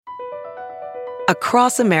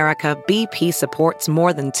Across America, BP supports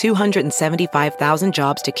more than 275,000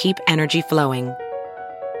 jobs to keep energy flowing.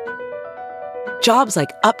 Jobs like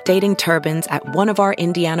updating turbines at one of our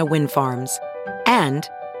Indiana wind farms and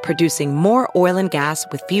producing more oil and gas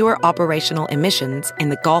with fewer operational emissions in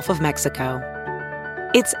the Gulf of Mexico.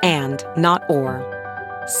 It's and, not or.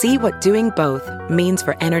 See what doing both means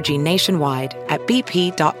for energy nationwide at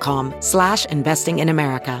bp.com/investing in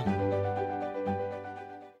America.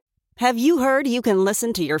 Have you heard you can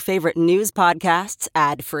listen to your favorite news podcasts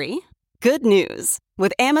ad-free? Good news.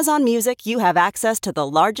 With Amazon Music, you have access to the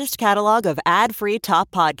largest catalog of ad-free top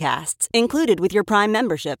podcasts included with your Prime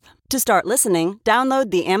membership. To start listening, download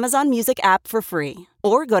the Amazon Music app for free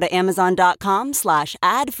or go to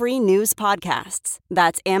amazon.com/ad-free news podcasts.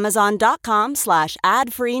 That's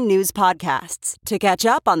amazon.com/ad-free news podcasts to catch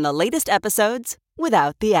up on the latest episodes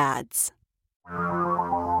without the ads.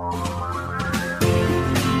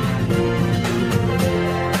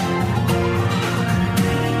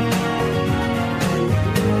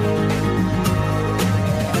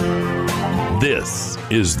 This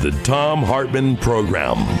is the Thom Hartmann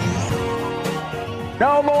Program.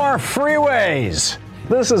 No more freeways.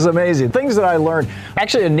 This is amazing. Things that I learned.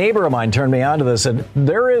 Actually, a neighbor of mine turned me on to this, and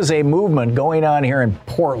there is a movement going on here in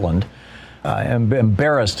Portland. I'm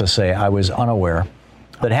embarrassed to say I was unaware.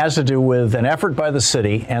 That has to do with an effort by the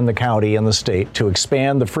city and the county and the state to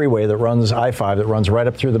expand the freeway that runs I-5, that runs right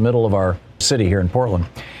up through the middle of our city here in Portland.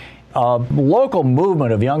 A local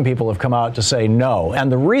movement of young people have come out to say no, and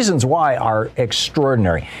the reasons why are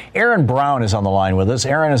extraordinary. Aaron Brown is on the line with us.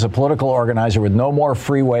 Aaron is a political organizer with No More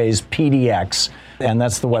Freeways PDX, and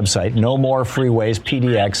that's the website, No More Freeways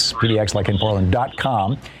PDX like in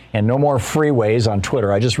Portland.com, and No More Freeways on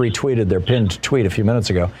Twitter. I just retweeted their pinned tweet a few minutes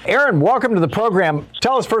ago. Aaron, welcome to the program.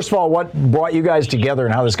 Tell us, first of all, what brought you guys together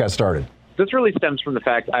and how this got started. This really stems from the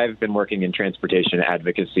fact I've been working in transportation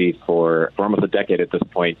advocacy for almost a decade at this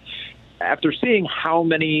point. After seeing how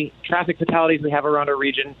many traffic fatalities we have around our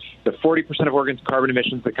region, the 40% of Oregon's carbon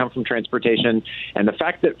emissions that come from transportation, and the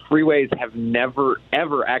fact that freeways have never,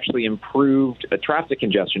 ever actually improved the traffic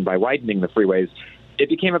congestion by widening the freeways, it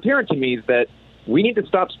became apparent to me that we need to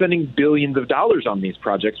stop spending billions of dollars on these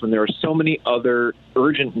projects when there are so many other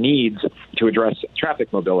urgent needs to address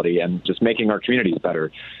traffic mobility and just making our communities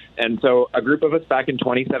better. And so a group of us back in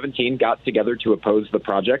 2017 got together to oppose the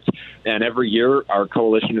project. And every year our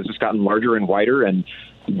coalition has just gotten larger and wider. And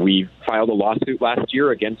we filed a lawsuit last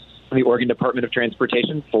year against the Oregon Department of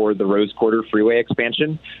Transportation for the Rose Quarter Freeway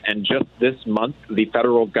expansion. And just this month, the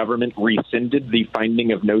federal government rescinded the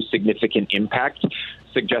finding of no significant impact,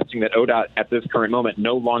 suggesting that ODOT at this current moment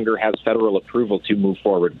no longer has federal approval to move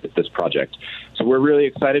forward with this project. So we're really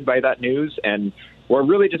excited by that news, and we're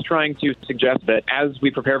really just trying to suggest that as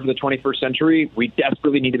we prepare for the 21st century, we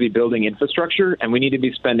desperately need to be building infrastructure, and we need to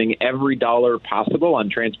be spending every dollar possible on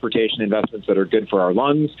transportation investments that are good for our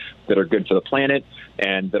lungs, that are good for the planet,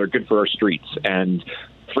 and that are good for our streets. And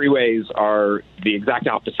freeways are the exact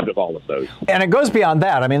opposite of all of those. And it goes beyond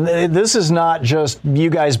that. I mean, this is not just you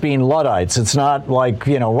guys being Luddites. It's not like,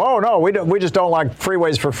 oh, no, we just don't like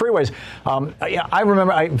freeways for freeways. I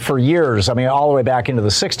remember for years, I mean, all the way back into the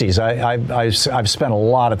 60s, I've spent a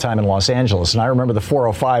lot of time in Los Angeles. And I remember the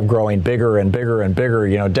 405 growing bigger and bigger and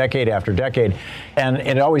bigger, decade after decade. And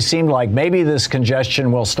it always seemed like maybe this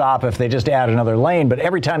congestion will stop if they just add another lane. But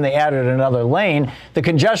every time they added another lane, the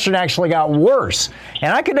congestion actually got worse.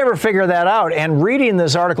 And I could never figure that out. And reading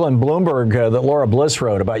this article in Bloomberg that Laura Bliss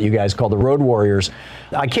wrote about you guys called the Road Warriors,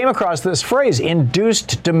 I came across this phrase,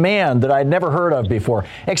 induced demand, that I'd never heard of before.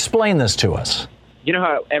 Explain this to us. You know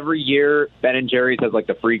how every year Ben & Jerry's has like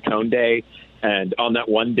the free cone day, and on that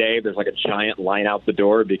one day there's like a giant line out the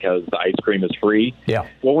door because the ice cream is free? Yeah.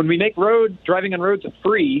 Well, when we make driving on roads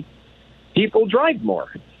free, people drive more.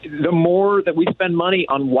 The more that we spend money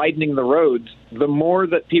on widening the roads, the more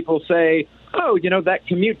that people say, oh, that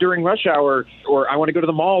commute during rush hour, or I want to go to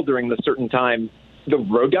the mall during this certain time, the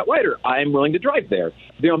road got wider. I'm willing to drive there.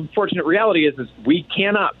 The unfortunate reality is we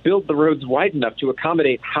cannot build the roads wide enough to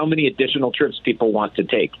accommodate how many additional trips people want to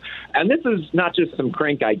take. And this is not just some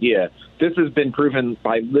crank idea. This has been proven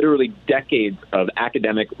by literally decades of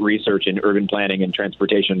academic research in urban planning and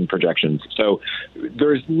transportation projections. So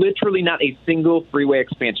there's literally not a single freeway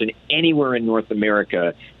expansion anywhere in North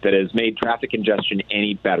America that has made traffic congestion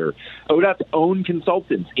any better. ODOT's own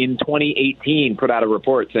consultants in 2018 put out a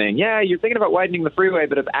report saying, yeah, you're thinking about widening the freeway,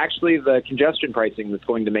 but it's actually the congestion pricing that's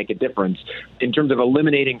going to make a difference in terms of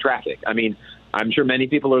eliminating traffic. I mean, I'm sure many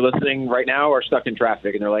people are listening right now are stuck in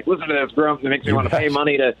traffic, and they're like, listen to this grump that makes me want to pay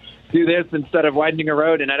money to do this instead of widening a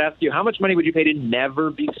road. And I'd ask you, how much money would you pay to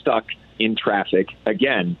never be stuck in traffic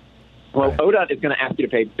again? Well, Right. ODOT is going to ask you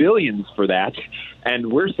to pay billions for that.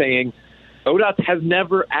 And we're saying ODOT has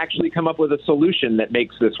never actually come up with a solution that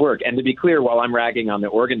makes this work. And to be clear, while I'm ragging on the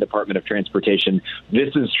Oregon Department of Transportation,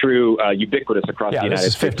 this is true ubiquitous across the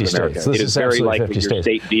United States of America. This it is very likely your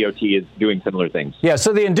state DOT is doing similar things. Yeah,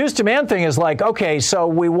 so the induced demand thing is like, okay, so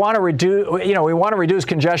we want to reduce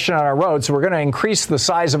congestion on our roads, so we're going to increase the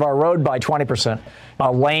size of our road by 20%,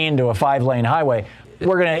 a lane to a 5-lane highway.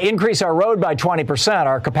 We're going to increase our road by 20%,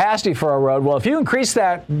 our capacity for our road. Well, if you increase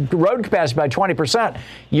that road capacity by 20%,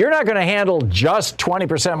 you're not going to handle just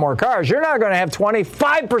 20% more cars. You're not going to have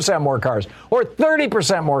 25% more cars or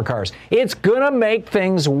 30% more cars. It's going to make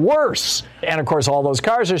things worse. And, of course, all those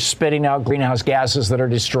cars are spitting out greenhouse gases that are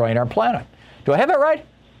destroying our planet. Do I have that right?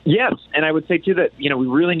 Yes, and I would say, too, that, we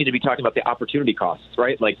really need to be talking about the opportunity costs,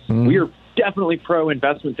 right? Like, we are definitely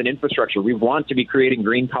pro-investments in infrastructure. We want to be creating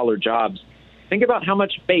green-collar jobs. Think about how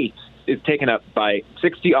much space is taken up by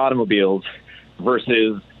 60 automobiles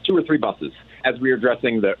versus 2 or 3 buses as we are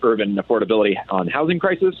addressing the urban affordability on housing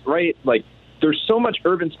crisis, right? Like, there's so much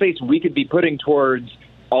urban space we could be putting towards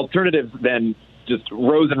alternatives than just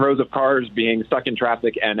rows and rows of cars being stuck in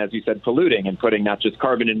traffic and, as you said, polluting and putting not just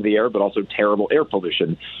carbon into the air, but also terrible air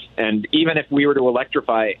pollution. And even if we were to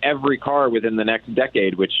electrify every car within the next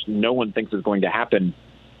decade, which no one thinks is going to happen,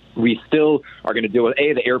 we still are going to deal with,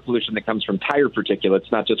 the air pollution that comes from tire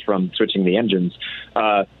particulates, not just from switching the engines,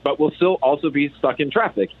 but we'll still also be stuck in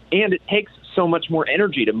traffic. And it takes so much more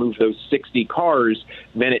energy to move those 60 cars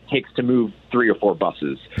than it takes to move 3 or 4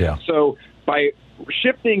 buses. Yeah. So by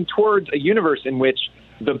shifting towards a universe in which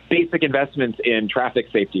the basic investments in traffic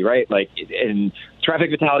safety, right? Like, in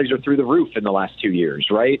traffic fatalities are through the roof in the last 2 years,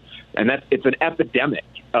 right? And it's an epidemic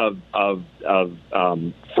of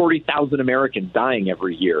 40,000 Americans dying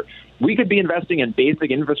every year. We could be investing in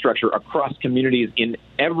basic infrastructure across communities in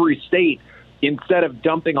every state instead of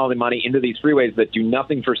dumping all the money into these freeways that do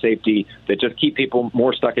nothing for safety, that just keep people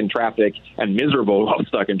more stuck in traffic and miserable while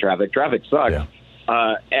stuck in traffic. Traffic sucks. Yeah.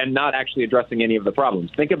 And not actually addressing any of the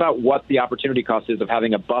problems. Think about what the opportunity cost is of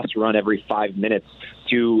having a bus run every 5 minutes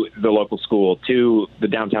to the local school, to the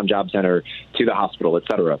downtown job center, to the hospital, et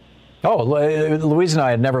cetera. Oh, Louise and I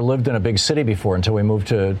had never lived in a big city before until we moved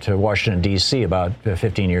to Washington, D.C. about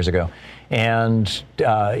 15 years ago. And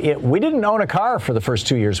we didn't own a car for the first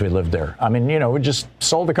 2 years we lived there. I mean, we just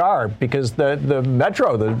sold a car because the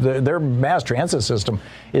metro, their mass transit system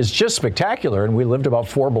is just spectacular. And we lived about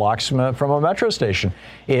 4 blocks from a metro station.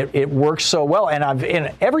 It works so well. And I've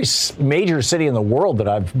in every major city in the world that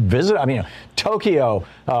I've visited, I mean, Tokyo,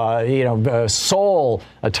 Seoul,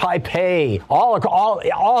 Taipei,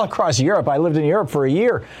 all across Europe. I lived in Europe for a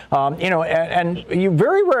year, and you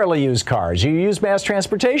very rarely use cars. You use mass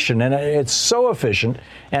transportation, and it's so efficient,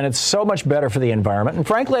 and it's so much better for the environment. And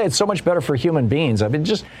frankly, it's so much better for human beings. I mean,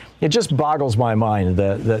 it just boggles my mind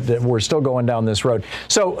that we're still going down this road.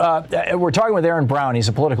 So we're talking with Aaron Brown. He's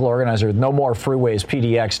a political organizer with No More Freeways,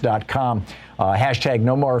 PDX.com, hashtag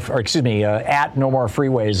No More, or excuse me, at No More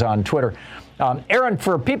Freeways on Twitter. Aaron,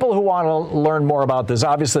 for people who want to learn more about this,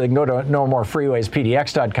 obviously they can go to No More Freeways,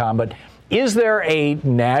 PDX.com, but is there a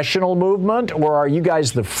national movement, or are you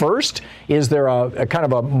guys the first? Is there a kind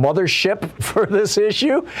of a mothership for this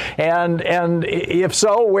issue? And if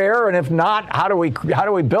so, where? And if not, how do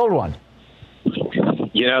we build one?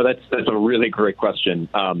 That's a really great question.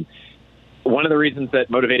 One of the reasons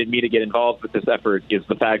that motivated me to get involved with this effort is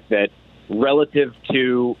the fact that relative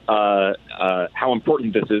to how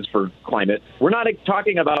important this is for climate, we're not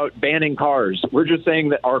talking about banning cars. We're just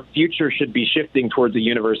saying that our future should be shifting towards a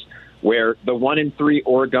universe where the 1 in 3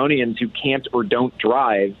 Oregonians who can't or don't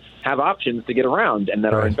drive have options to get around, and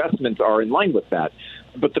that our investments are in line with that.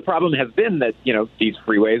 But the problem has been that, these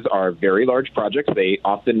freeways are very large projects. They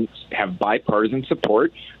often have bipartisan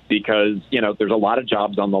support because, there's a lot of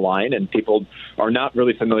jobs on the line and people are not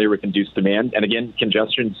really familiar with induced demand. And again,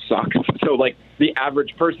 congestion sucks. So like the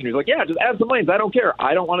average person who's like, yeah, just add some lanes. I don't care.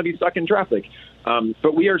 I don't want to be stuck in traffic.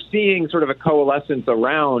 But we are seeing sort of a coalescence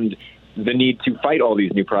around the need to fight all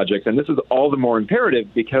these new projects. And this is all the more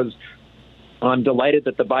imperative because I'm delighted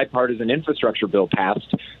that the bipartisan infrastructure bill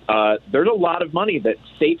passed. There's a lot of money that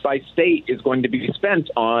state by state is going to be spent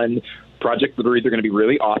on projects that are either going to be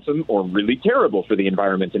really awesome or really terrible for the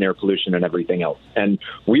environment and air pollution and everything else. And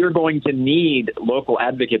we are going to need local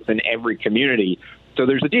advocates in every community. So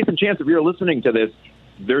there's a decent chance if you're listening to this,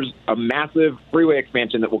 there's a massive freeway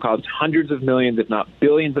expansion that will cost hundreds of millions, if not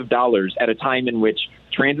billions of dollars at a time in which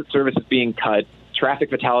transit service is being cut,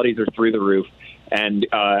 traffic fatalities are through the roof, and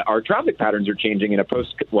our traffic patterns are changing in a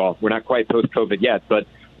we're not quite post-COVID yet, but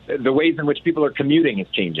the ways in which people are commuting is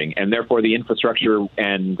changing, and therefore the infrastructure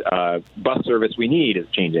and bus service we need is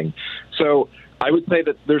changing. So I would say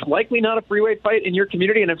that there's likely not a freeway fight in your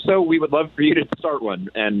community, and if so, we would love for you to start one.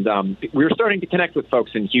 And we're starting to connect with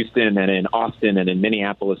folks in Houston and in Austin and in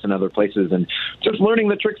Minneapolis and other places, and just learning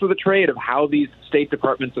the tricks of the trade of how these state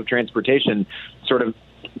departments of transportation sort of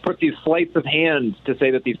put these sleights of hand to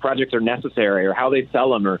say that these projects are necessary, or how they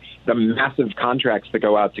sell them, or the massive contracts that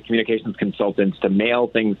go out to communications consultants to mail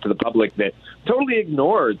things to the public that totally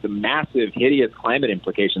ignores the massive, hideous climate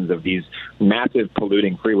implications of these massive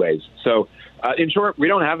polluting freeways. So in short, we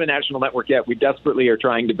don't have a national network yet. We desperately are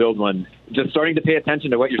trying to build one. Just starting to pay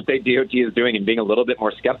attention to what your state DOT is doing and being a little bit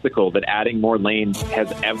more skeptical that adding more lanes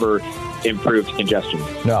has ever improved congestion.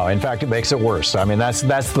 No, in fact, it makes it worse. I mean, that's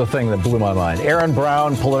the thing that blew my mind. Aaron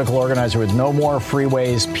Brown, political organizer with No More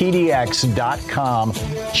Freeways, PDX.com.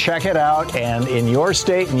 Check it out. And in your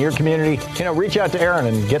state, in your community, reach out to Aaron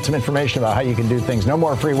and get some information about how you can do things. No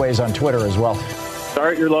More Freeways on Twitter as well.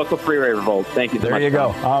 Start your local freeway revolt. Thank you so much. There you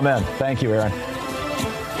go. Amen. Thank you, Aaron.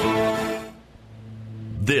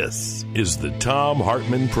 This is the Thom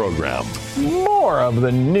Hartmann Program. More of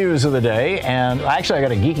the news of the day. And actually, I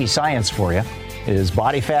got a geeky science for you. Is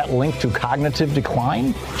body fat linked to cognitive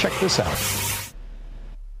decline? Check this out.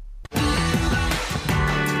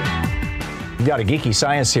 We've got a geeky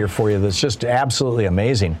science here for you that's just absolutely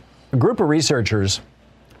amazing. A group of researchers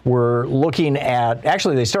were looking at,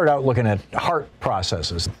 actually they started out looking at heart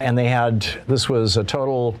processes, and this was a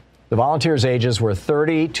total, the volunteers' ages were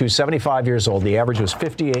 30 to 75 years old. The average was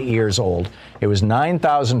 58 years old. It was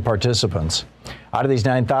 9,000 participants. Out of these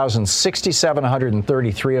 9,000,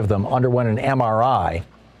 6,733 of them underwent an MRI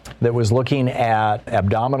that was looking at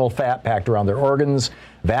abdominal fat packed around their organs,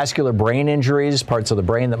 vascular brain injuries, parts of the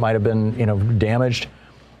brain that might have been, damaged.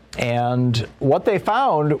 And what they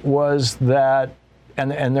found was that,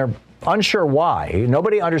 and they're unsure why.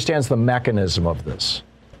 Nobody understands the mechanism of this.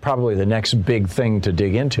 Probably the next big thing to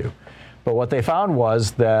dig into. But what they found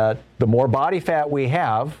was that the more body fat we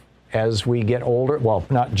have as we get older, well,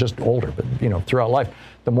 not just older, but throughout life,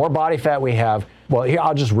 the more body fat we have, well, here,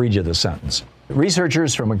 I'll just read you the sentence.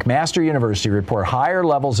 Researchers from McMaster University report higher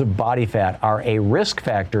levels of body fat are a risk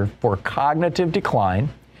factor for cognitive decline,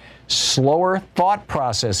 slower thought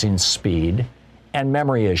processing speed, and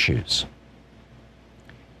memory issues.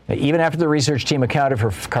 Even after the research team accounted for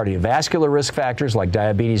cardiovascular risk factors like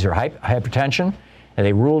diabetes or hypertension, and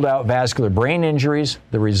they ruled out vascular brain injuries,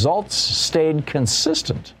 the results stayed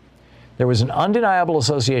consistent. There was an undeniable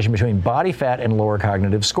association between body fat and lower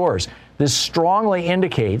cognitive scores. This strongly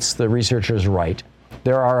indicates, the researchers write,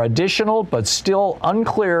 there are additional but still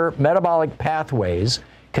unclear metabolic pathways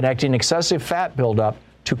connecting excessive fat buildup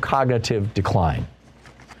to cognitive decline.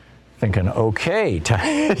 Thinking, okay,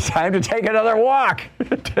 time to take another walk.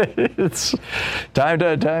 It's time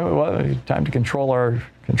to control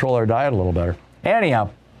our diet a little better. Anyhow,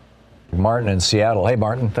 Martin in Seattle. Hey,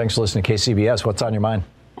 Martin, thanks for listening to KCBS. What's on your mind?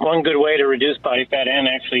 One good way to reduce body fat, and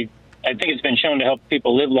actually, I think it's been shown to help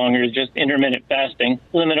people live longer, is just intermittent fasting.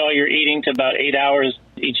 Limit all your eating to about 8 hours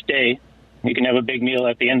each day. You can have a big meal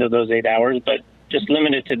at the end of those 8 hours, but just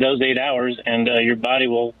limit it to those 8 hours, and your body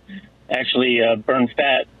will actually burn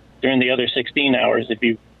fat during the other 16 hours if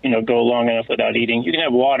you go long enough without eating. You can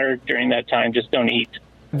have water during that time, just don't eat.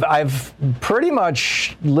 I've pretty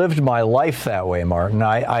much lived my life that way, Martin.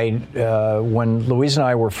 When Louise and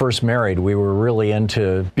I were first married, we were really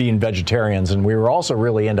into being vegetarians, and we were also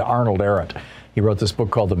really into Arnold Ehret. He wrote this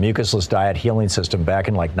book called The Mucusless Diet Healing System back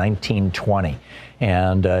in 1920,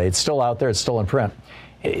 and it's still out there, it's still in print.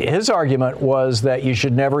 His argument was that you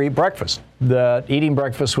should never eat breakfast, that eating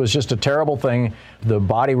breakfast was just a terrible thing. The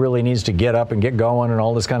body really needs to get up and get going and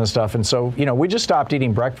all this kind of stuff. And so, we just stopped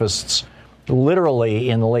eating breakfasts literally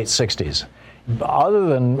in the late 60s. Other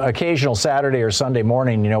than occasional Saturday or Sunday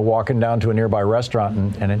morning, walking down to a nearby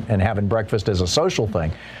restaurant and having breakfast as a social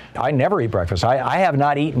thing, I never eat breakfast. I have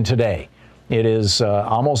not eaten today. It is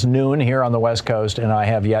almost noon here on the West Coast, and I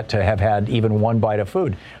have yet to have had even one bite of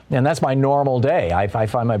food. And that's my normal day. I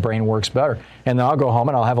find my brain works better. And then I'll go home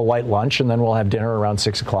and I'll have a light lunch, and then we'll have dinner around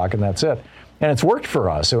 6 o'clock, and that's it. And it's worked for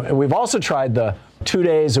us. We've also tried the 2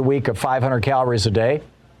 days a week of 500 calories a day,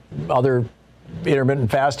 other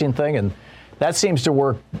intermittent fasting thing, and that seems to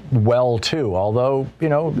work well, too. Although, as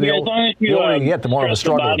long as you get, the more of a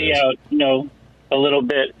struggle the body out, a little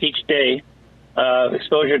bit each day,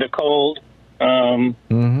 exposure to cold,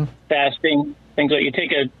 fasting, things like you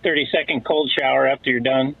take a 30-second cold shower after you're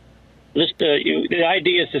done. Just the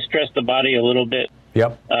idea is to stress the body a little bit,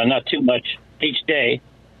 not too much each day,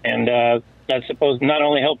 and that's supposed to not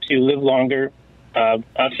only helps you live longer,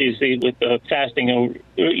 Obviously, with the fasting,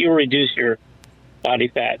 you'll reduce your body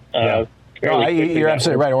fat. No, you're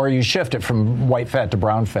absolutely right. Or you shift it from white fat to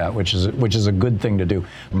brown fat, which is a good thing to do.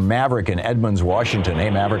 Maverick in Edmonds, Washington. Hey,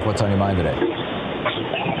 Maverick, what's on your mind today?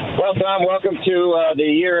 Well, Tom, welcome to the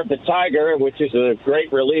Year of the Tiger, which is a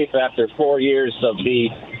great relief after 4 years of the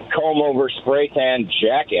comb-over spray tan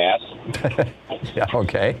jackass. Yeah,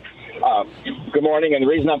 okay. Good morning, and the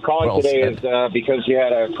reason I'm calling today is because you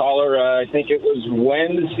had a caller, I think it was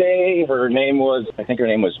Wednesday. I think her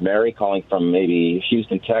name was Mary, calling from maybe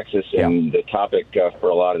Houston, Texas, and the topic for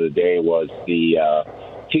a lot of the day was the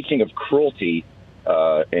teaching of cruelty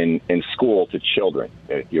in school to children.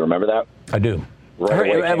 You remember that? I do.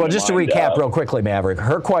 Well, just to recap real quickly, Maverick,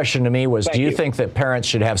 her question to me was, do you think that parents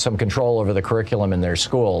should have some control over the curriculum in their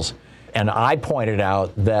schools? And I pointed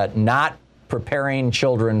out that not preparing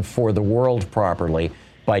children for the world properly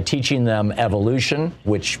by teaching them evolution,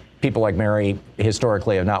 which people like Mary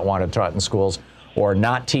historically have not wanted taught in schools, or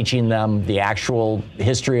not teaching them the actual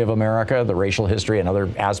history of America, the racial history and other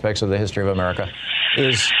aspects of the history of America,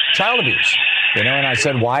 is child abuse. And I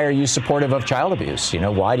said, why are you supportive of child abuse?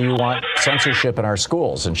 Why do you want censorship in our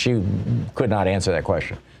schools? And she could not answer that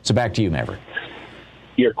question. So back to you, Maverick.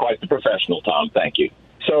 You're quite the professional, Tom. Thank you.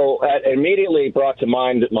 So it immediately brought to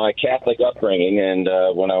mind my Catholic upbringing, and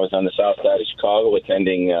when I was on the south side of Chicago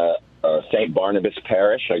attending St. Barnabas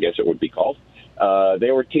Parish, I guess it would be called,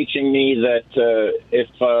 they were teaching me that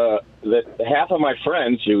that half of my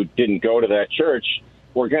friends who didn't go to that church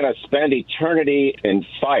were going to spend eternity in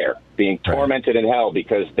fire, being tormented in hell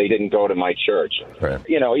because they didn't go to my church. Right.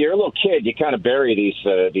 You're a little kid, you kind of bury these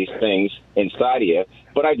things inside of you.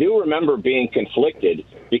 But I do remember being conflicted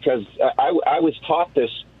because I was taught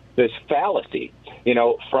this fallacy,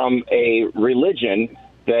 from a religion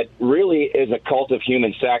that really is a cult of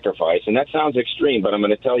human sacrifice. And that sounds extreme, but I'm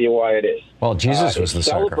going to tell you why it is. Well, Jesus was the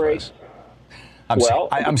sacrifice.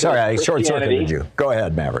 I'm sorry, I short-circuited you. Go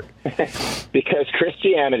ahead, Maverick. Because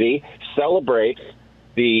Christianity celebrates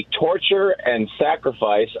the torture and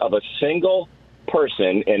sacrifice of a single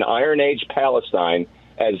person in Iron Age Palestine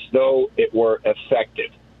as though it were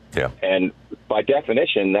effective. Yeah. And by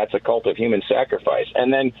definition, that's a cult of human sacrifice.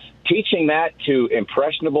 And then teaching that to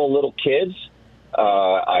impressionable little kids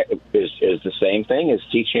is the same thing as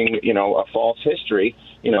teaching, a false history.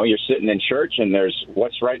 You're sitting in church and there's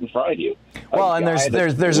what's right in front of you. Well, and there's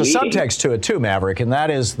a subtext to it too, Maverick, and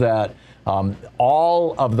that is that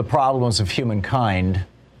all of the problems of humankind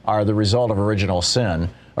are the result of original sin.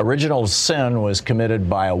 Original sin was committed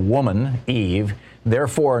by a woman, Eve.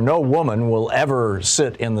 Therefore, no woman will ever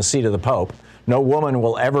sit in the seat of the Pope. No woman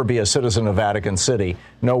will ever be a citizen of Vatican City.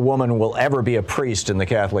 No woman will ever be a priest in the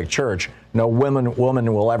Catholic Church. No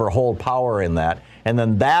woman will ever hold power in that. And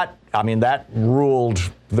then that ruled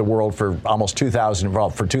the world for almost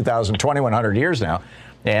 2,100 years now.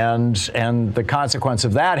 And the consequence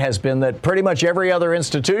of that has been that pretty much every other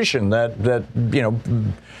institution that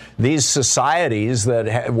these societies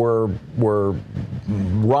that were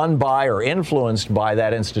run by or influenced by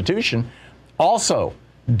that institution also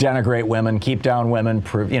denigrate women, keep down women.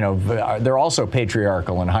 They're also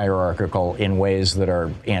patriarchal and hierarchical in ways that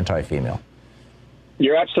are anti-female.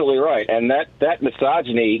 You're absolutely right. And that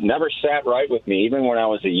misogyny never sat right with me, even when I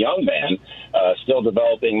was a young man, still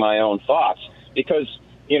developing my own thoughts. Because,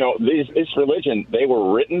 this religion, they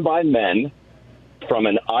were written by men from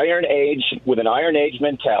an Iron Age, with an Iron Age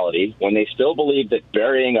mentality, when they still believed that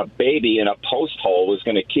burying a baby in a post hole was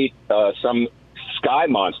going to keep some sky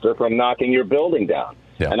monster from knocking your building down.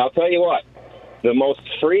 Yeah. And I'll tell you what, the most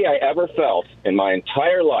free I ever felt in my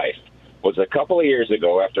entire life was a couple of years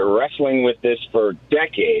ago after wrestling with this for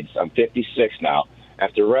decades. I'm 56 now.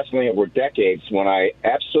 After wrestling it for decades, when I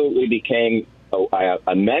absolutely I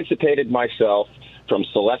emancipated myself from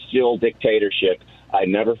celestial dictatorship, I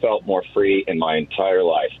never felt more free in my entire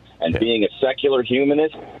life. And being a secular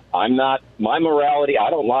humanist, my morality,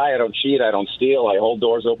 I don't lie, I don't cheat, I don't steal, I hold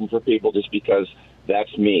doors open for people just because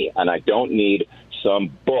that's me. And I don't need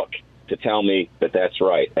some book to tell me that that's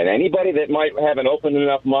right. And anybody that might have an open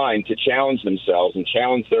enough mind to challenge themselves and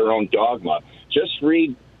challenge their own dogma, just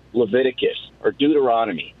read Leviticus or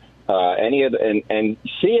Deuteronomy, and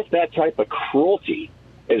see if that type of cruelty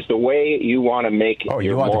is the way you want to make. Oh,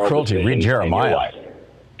 you want the cruelty? Read Jeremiah.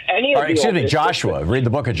 Joshua. Read the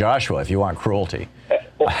book of Joshua if you want cruelty.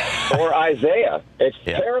 Or Isaiah. It's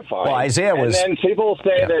terrifying. Well, Isaiah was. And then people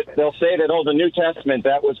say they'll say that the New Testament,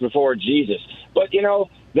 that was before Jesus. But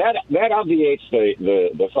that obviates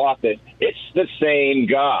the thought that it's the same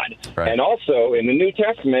God. Right. And also in the New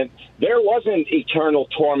Testament, there wasn't eternal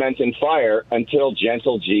torment and fire until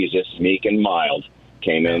gentle Jesus, meek and mild,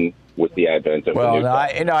 came in with the advent of the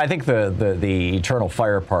new. I think the eternal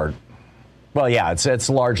fire part. Well, yeah, it's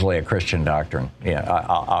largely a Christian doctrine. Yeah,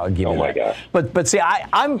 I'll give you that. Oh my gosh! But see,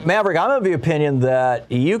 I'm Maverick. I'm of the opinion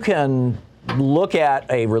that you can look at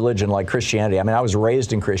a religion like Christianity. I mean, I was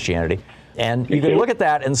raised in Christianity, and you can look at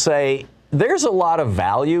that and say, there's a lot of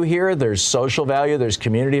value here. There's social value. There's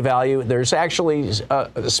community value. There's actually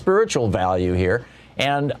a spiritual value here.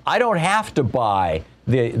 And I don't have to buy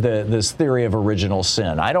this theory of original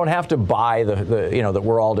sin. I don't have to buy that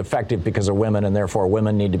we're all defective because of women and therefore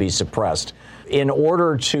women need to be suppressed in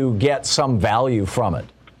order to get some value from it.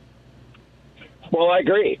 Well, I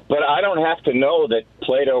agree, but I don't have to know that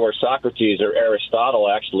Plato or Socrates or Aristotle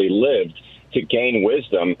actually lived to gain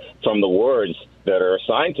wisdom from the words that are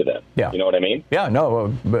assigned to them. Yeah. You know what I mean? Yeah, no,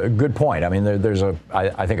 good point. I mean, there's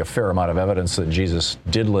I think a fair amount of evidence that Jesus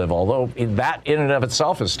did live, although that in and of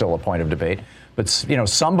itself is still a point of debate. But,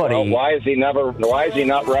 somebody... Well, why is he not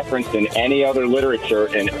referenced in any other literature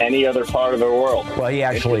in any other part of the world? Well, he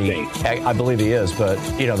actually, I believe he is. But,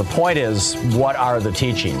 the point is, what are the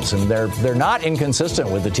teachings? And they're not inconsistent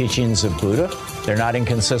with the teachings of Buddha. They're not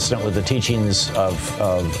inconsistent with the teachings of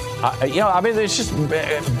it's just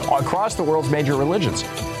across the world's major religions.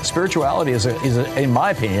 Spirituality is in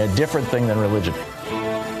my opinion, a different thing than religion.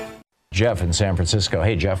 Jeff in San Francisco.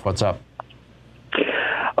 Hey, Jeff, what's up?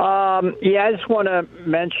 Yeah, I just want to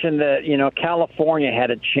mention that, California had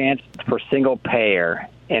a chance for single payer,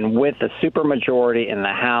 and with the supermajority in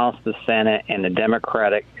the House, the Senate, and the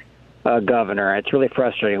Democratic governor, it's really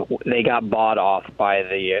frustrating. They got bought off by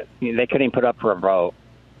they couldn't even put up for a vote.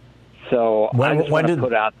 So I just want to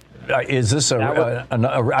put out. Is this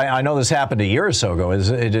I know this happened a year or so ago.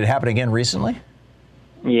 Did it happen again recently?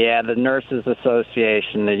 Yeah, the Nurses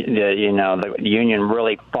Association, the union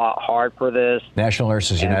really fought hard for this. National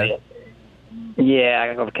Nurses United.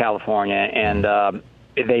 Yeah, of California, and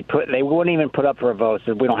they wouldn't even put up for a vote.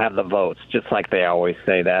 So we don't have the votes, just like they always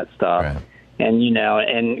say that stuff. Right. And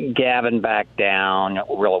and Gavin backed down,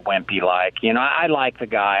 real wimpy like. I like the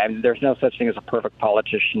guy. There's no such thing as a perfect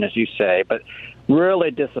politician, as you say, but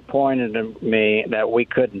really disappointed in me that we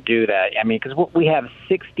couldn't do that. I mean, because we have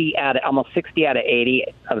almost 60 out of 80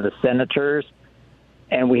 of the senators,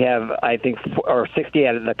 and we have, I think, or 60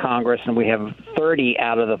 out of the Congress, and we have 30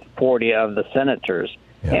 out of the 40 of the senators.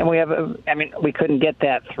 Yeah. And we have, we couldn't get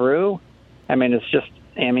that through. I'm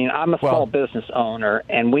a small business owner,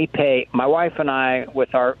 and we pay, my wife and I, with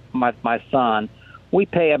my son, we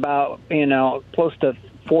pay about, close to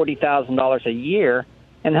 $40,000 a year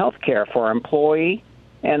in health care for our employee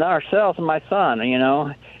and ourselves and my son,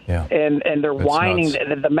 Yeah. And they're That's whining.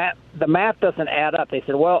 nuts. The math doesn't add up. They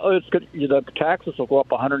said, well, it's good. The taxes will go up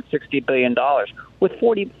 $160 billion. With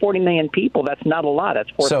 40 million people, that's not a lot.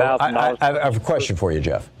 That's $4,000. So I have a question for you,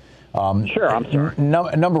 Jeff. Sure, I'm sorry.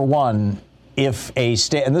 Number one, if a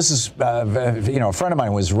state, and this is, a friend of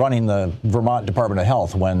mine was running the Vermont Department of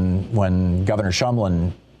Health when Governor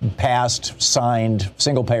Shumlin signed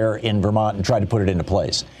single payer in Vermont and tried to put it into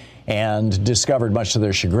place, and discovered, much to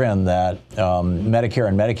their chagrin, that Medicare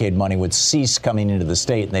and Medicaid money would cease coming into the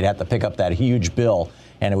state, and they'd have to pick up that huge bill,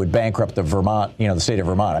 and it would bankrupt the state of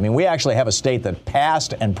Vermont. I mean, we actually have a state that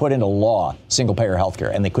passed and put into law single payer health care,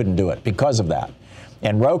 and they couldn't do it because of that.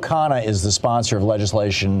 And Ro Khanna is the sponsor of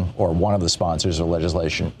legislation, or one of the sponsors of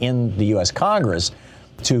legislation in the U.S. Congress,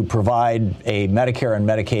 to provide a Medicare and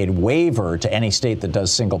Medicaid waiver to any state that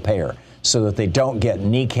does single payer, so that they don't get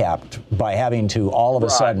kneecapped by having to all of a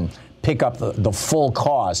sudden pick up the full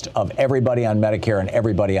cost of everybody on Medicare and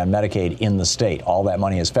everybody on Medicaid in the state. All that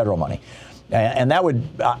money is federal money. And that would,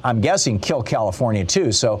 I'm guessing, kill California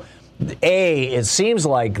too. So it seems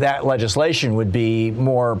like that legislation would be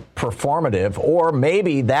more performative, or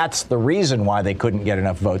maybe that's the reason why they couldn't get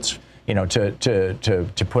enough votes,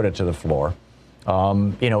 to put it to the floor.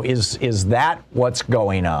 Is that what's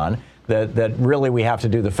going on? That really we have to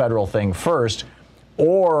do the federal thing first,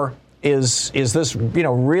 or is this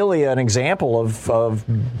really an example of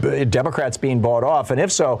Democrats being bought off? And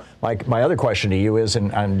if so, my other question to you is,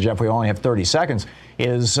 and Jeff, we only have 30 seconds,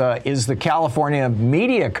 is the California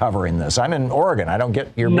media covering this? I'm in Oregon. I don't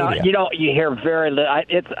get your media. No, you hear very little.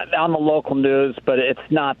 It's on the local news, but it's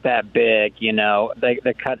not that big.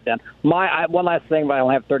 They cut down. One last thing, but I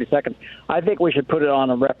only have 30 seconds. I think we should put it on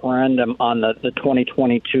a referendum on the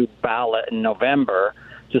 2022 ballot in November,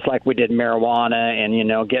 just like we did marijuana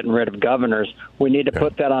and, getting rid of governors. We need to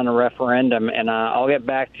put that on a referendum, and I'll get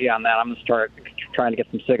back to you on that. I'm going to start trying to get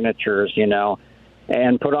some signatures,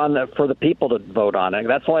 and put on for the people to vote on it.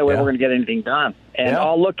 That's the only way we're going to get anything done. And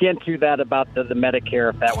I'll look into that about the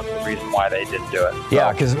Medicare if that was the reason why they didn't do it.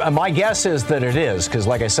 Yeah, because my guess is that it is. Because,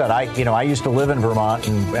 like I said, I used to live in Vermont,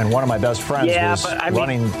 and one of my best friends was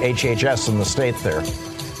running HHS in the state there.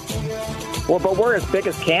 Well, but we're as big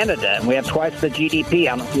as Canada, and we have twice the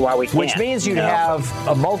GDP. I don't see why we can't. Which means you'd have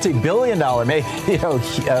a multi-billion-dollar,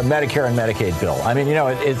 Medicare and Medicaid bill. I mean,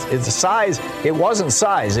 it's a size. It wasn't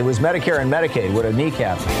size. It was Medicare and Medicaid would have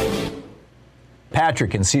kneecapped.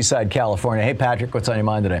 Patrick in Seaside, California. Hey, Patrick, what's on your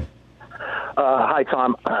mind today? Hi,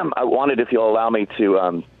 Tom. I wanted, if you'll allow me,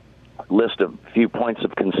 to list a few points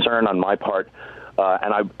of concern on my part,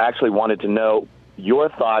 and I actually wanted to know your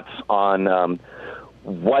thoughts on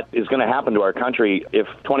what is going to happen to our country if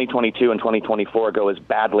 2022 and 2024 go as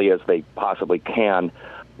badly as they possibly can.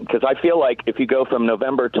 Because I feel like if you go from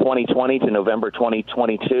November 2020 to November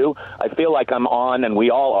 2022, I feel like I'm on, and we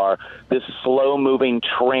all are, this slow-moving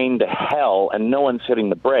train to hell, and no one's hitting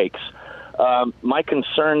the brakes. My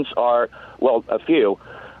concerns are, well, a few.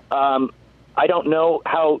 I don't know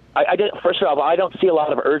how. First of all, I don't see a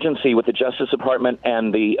lot of urgency with the Justice Department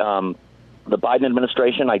and the Biden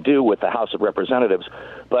administration. I do with the House of Representatives,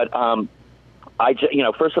 but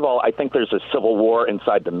first of all, I think there's a civil war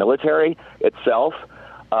inside the military itself.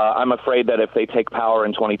 I'm afraid that if they take power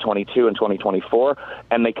in 2022 and 2024,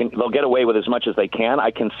 and they'll get away with as much as they can. I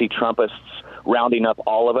can see Trumpists rounding up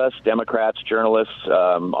all of us, Democrats, journalists,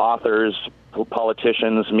 authors,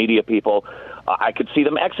 politicians, media people. I could see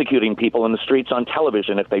them executing people in the streets on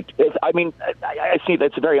television I see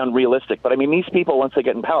that's very unrealistic. But I mean, these people, once they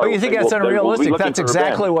get in power, you think that's unrealistic? That's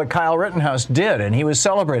exactly what Kyle Rittenhouse did, and he was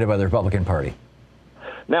celebrated by the Republican Party.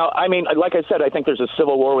 Now, I mean, like I said, I think there's a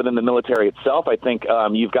civil war within the military itself. I think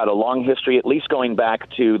you've got a long history, at least going back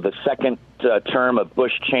to the second term of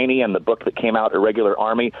Bush Cheney and the book that came out, Irregular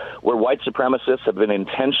Army, where white supremacists have been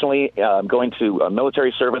intentionally going to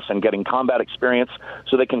military service and getting combat experience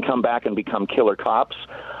so they can come back and become killer cops.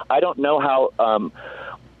 I don't know how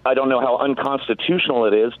unconstitutional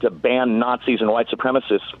it is to ban Nazis and white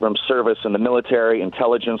supremacists from service in the military,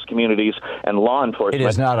 intelligence communities, and law enforcement. It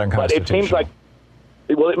is not unconstitutional. But it seems like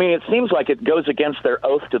it seems like it goes against their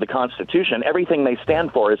oath to the Constitution. Everything they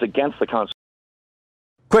stand for is against the Constitution.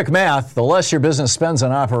 Quick math, the less your business spends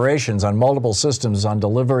on operations, on multiple systems, on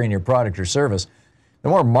delivering your product or service, the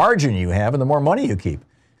more margin you have and the more money you keep.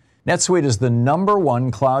 NetSuite is the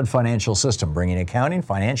 #1 cloud financial system, bringing accounting,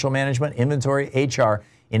 financial management, inventory, HR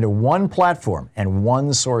into one platform and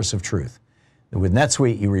one source of truth. With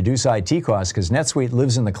NetSuite, you reduce IT costs because NetSuite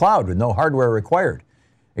lives in the cloud with no hardware required,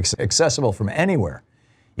 accessible from anywhere.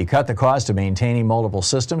 You cut the cost of maintaining multiple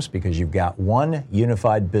systems because you've got one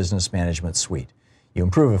unified business management suite. You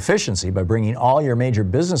improve efficiency by bringing all your major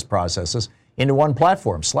business processes into one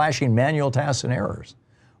platform, slashing manual tasks and errors.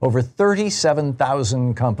 Over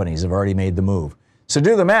 37,000 companies have already made the move. So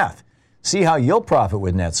do the math. See how you'll profit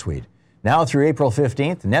with NetSuite. Now through April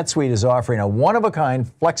 15th, NetSuite is offering a one-of-a-kind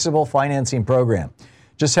flexible financing program.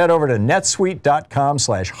 Just head over to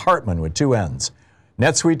netsuite.com/Hartman with 2 N's.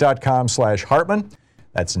 netsuite.com/Hartman.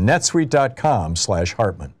 That's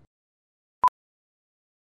netsuite.com/Hartman.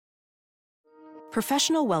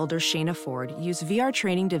 Professional welder Shayna Ford used VR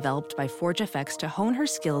training developed by ForgeFX to hone her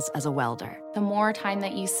skills as a welder. The more time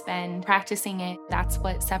that you spend practicing it, that's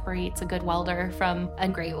what separates a good welder from a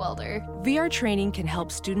great welder. VR training can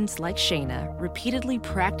help students like Shayna repeatedly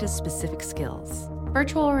practice specific skills.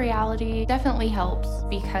 Virtual reality definitely helps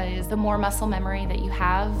because the more muscle memory that you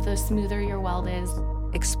have, the smoother your weld is.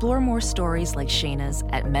 Explore more stories like Shayna's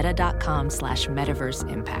at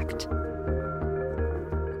meta.com/metaverseimpact.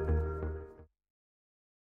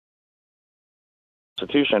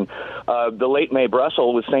 Constitution. The late Mae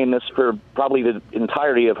Brussel was saying this for probably the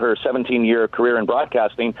entirety of her 17-year career in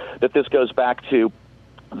broadcasting, that this goes back to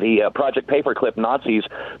the Project Paperclip Nazis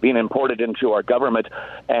being imported into our government,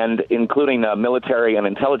 and including military and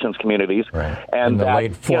intelligence communionities. Right. And in the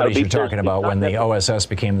late 40s, you're talking about when the OSS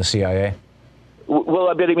became the CIA? Well,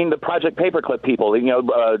 I mean, the Project Paperclip people,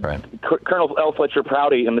 right. Colonel L. Fletcher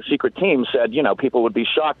Prouty and the secret team said, people would be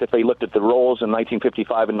shocked if they looked at the rolls in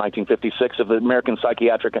 1955 and 1956 of the American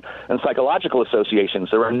Psychiatric and Psychological Associations.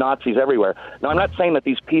 There were Nazis everywhere. Now, I'm not saying that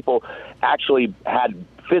these people actually had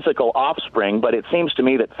physical offspring, but it seems to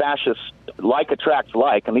me that fascists like attract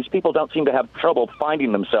like, and these people don't seem to have trouble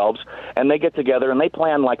finding themselves, and they get together and they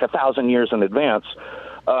plan like 1,000 years in advance.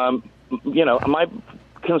 My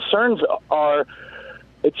concerns are,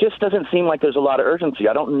 it just doesn't seem like there's a lot of urgency.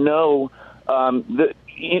 I don't know.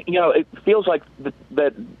 It feels like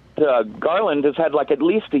that Garland has had like at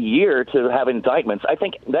least a year to have indictments. I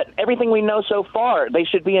think that everything we know so far, they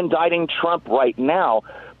should be indicting Trump right now.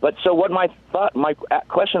 But so what my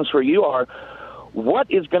questions for you are,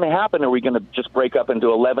 what is going to happen? Are we going to just break up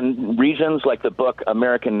into 11 regions like the book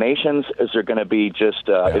American Nations? Is there going to be just,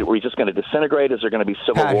 are we just going to disintegrate? Is there going to be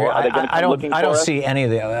civil war? Are they going to come looking for us? I don't see any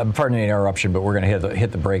of the, pardon the interruption, but we're going to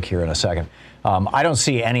hit the break here in a second. I don't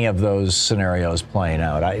see any of those scenarios playing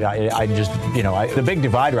out. I just, the big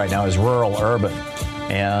divide right now is rural-urban.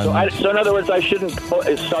 And so in other words, I shouldn't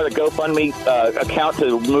start a GoFundMe account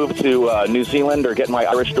to move to New Zealand or get my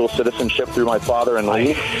Irish dual citizenship through my father and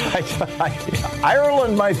leave?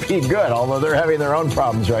 Ireland might be good, although they're having their own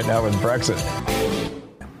problems right now with Brexit.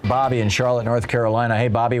 Bobby in Charlotte, North Carolina. Hey,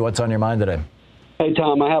 Bobby, what's on your mind today? Hey,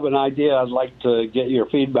 Tom, I have an idea I'd like to get your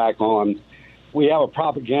feedback on. We have a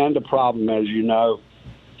propaganda problem, as you know.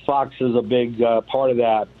 Fox is a big part of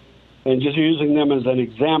that. And just using them as an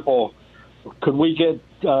example, could we get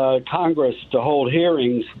Congress to hold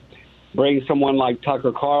hearings, bring someone like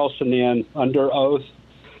Tucker Carlson in under oath,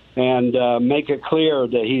 and make it clear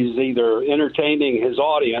that he's either entertaining his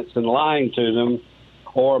audience and lying to them,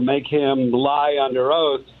 or make him lie under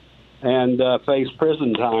oath and face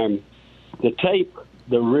prison time? The tape,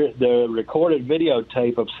 the recorded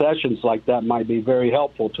videotape of sessions like that might be very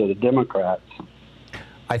helpful to the Democrats.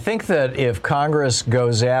 I think that if Congress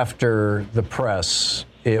goes after the press,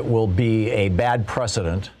 it will be a bad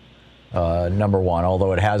precedent, number one,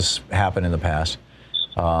 although it has happened in the past.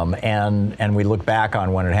 And we look back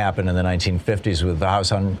on when it happened in the 1950s with the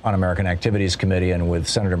House Un-American Activities Committee and with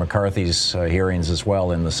Senator McCarthy's hearings as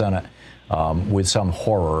well in the Senate, with some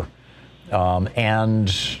horror. The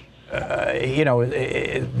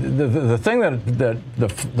thing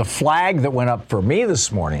the flag that went up for me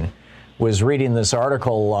this morning was reading this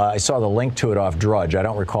article. I saw the link to it off Drudge. I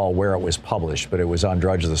don't recall where it was published, but it was on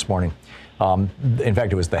Drudge this morning. In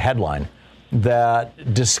fact, it was the headline that the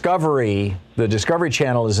Discovery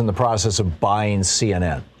Channel is in the process of buying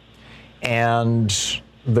CNN. And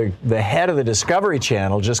the head of the Discovery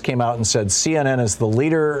Channel just came out and said CNN is the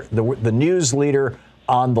leader, the news leader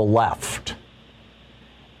on the left.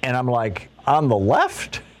 And I'm like, on the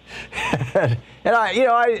left? And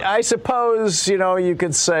I suppose, you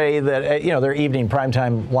could say that, their evening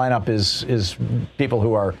primetime lineup is people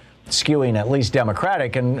who are skewing at least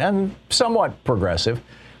Democratic and somewhat progressive.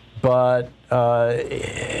 But,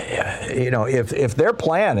 if their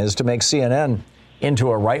plan is to make CNN into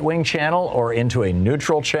a right-wing channel or into a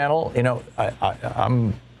neutral channel,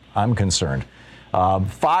 I'm concerned.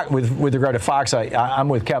 With regard to Fox, I'm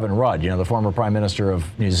with Kevin Rudd, the former Prime Minister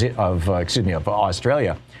of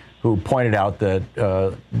Australia, who pointed out that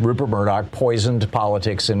Rupert Murdoch poisoned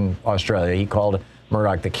politics in Australia. He called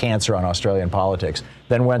Murdoch the cancer on Australian politics.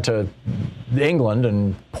 Then went to England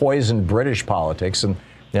and poisoned British politics, or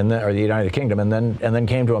the United Kingdom, and then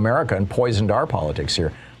came to America and poisoned our politics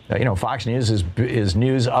here. Fox News is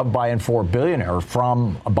news of, by, and for billionaires, or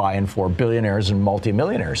from, by, and for billionaires and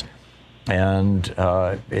multimillionaires. And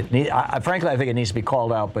frankly, I think it needs to be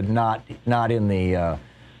called out, but not in the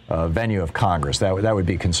venue of Congress. That would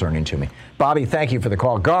be concerning to me. Bobby, thank you for the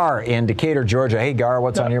call. Gar in Decatur, Georgia. Hey, Gar,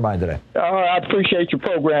 what's on your mind today? I appreciate your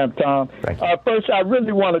program, Tom. Thank you. First, I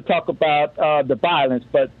really want to talk about the violence,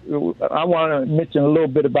 but I want to mention a little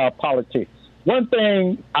bit about politics. One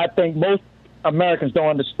thing I think most Americans don't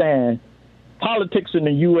understand, politics in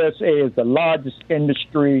the USA is the largest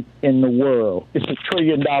industry in the world. It's $1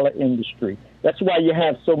 trillion industry. That's why you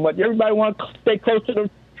have so much. Everybody wants to stay close to the $1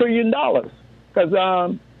 trillion because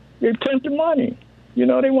it prints the money. They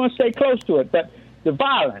want to stay close to it. But the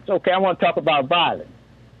violence, okay, I want to talk about violence.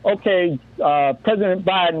 Okay, President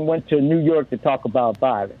Biden went to New York to talk about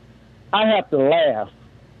violence. I have to laugh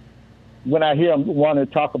when I hear him want to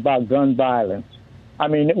talk about gun violence. I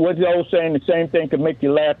mean, what's the old saying? The same thing can make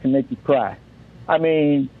you laugh, can make you cry. I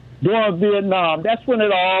mean, during Vietnam, that's when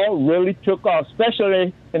it all really took off,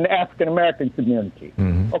 especially in the African-American community.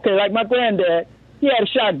 Mm-hmm. Okay, like my granddad, he had a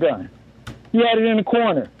shotgun. He had it in the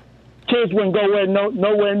corner. Kids wouldn't go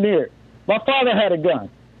nowhere near it. My father had a gun.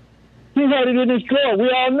 He had it in his drawer. We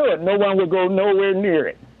all knew it. No one would go nowhere near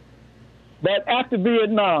it. But after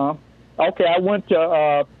Vietnam, okay, I went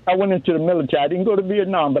into the military. I didn't go to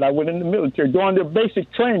Vietnam, but I went in the military. During the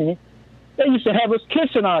basic training, they used to have us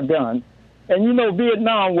kissing our guns. And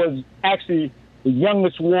Vietnam was actually the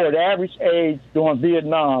youngest war. The average age during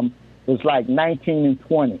Vietnam was like 19 and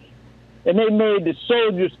 20. And they made the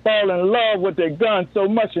soldiers fall in love with their guns so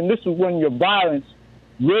much. And this is when your violence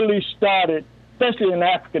really started, especially in the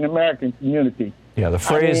African-American community. Yeah, the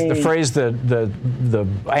phrase that the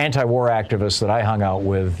anti-war activists that I hung out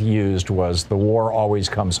with used was "the war always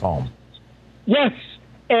comes home." Yes,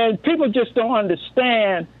 and people just don't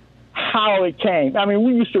understand how it came. I mean,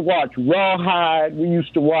 we used to watch Rawhide, we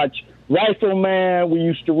used to watch Rifleman, we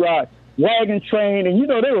used to watch Wagon Train, and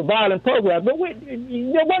they were violent programs, but there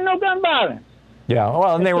wasn't no gun violence. Yeah,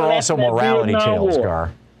 well, and they were also morality tales,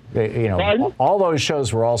 Gar. All those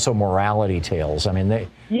shows were also morality tales. I mean, they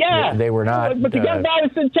were not. But the gun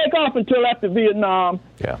violence didn't take off until after Vietnam.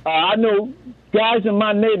 Yeah. I know guys in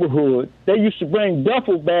my neighborhood. They used to bring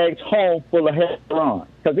duffel bags home full of heroin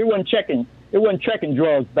because they wasn't checking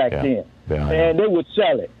drugs back then, and they would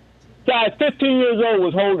sell it. Guys 15 years old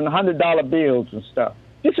was holding $100 bills and stuff.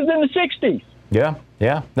 This is in the 60s. Yeah.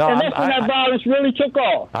 No, and that's when that violence really took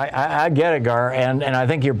off. I get it, Gar, and I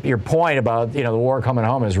think your point about the war coming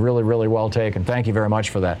home is really, really well taken. Thank you very much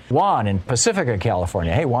for that. Juan in Pacifica,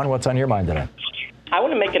 California. Hey, Juan, what's on your mind today? I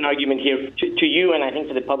want to make an argument here to you and I think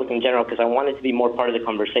to the public in general, because I want it to be more part of the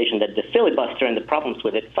conversation, that the filibuster and the problems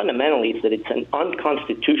with it fundamentally is that it's an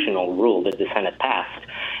unconstitutional rule that the Senate passed.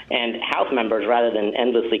 And House members, rather than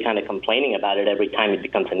endlessly kind of complaining about it every time it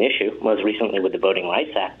becomes an issue, most recently with the Voting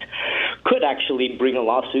Rights Act, could actually bring a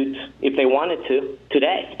lawsuit if they wanted to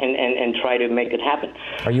today and try to make it happen.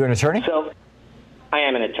 Are you an attorney? So I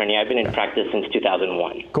am an attorney. I've been in practice since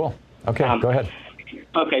 2001. Cool. Okay, go ahead.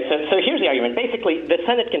 Okay, so here's the argument. Basically, the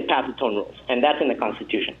Senate can pass its own rules, and that's in the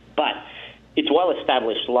Constitution. But it's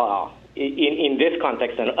well-established law in this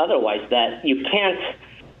context and otherwise that you can't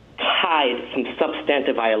hide some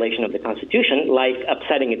substantive violation of the Constitution, like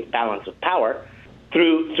upsetting its balance of power,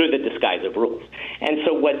 through the disguise of rules. And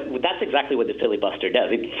so that's exactly what the filibuster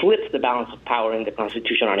does. It flips the balance of power in the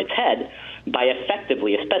Constitution on its head by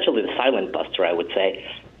effectively, especially the silent buster, I would say,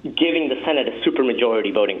 giving the Senate a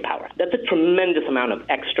supermajority voting power. That's a tremendous amount of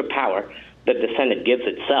extra power that the Senate gives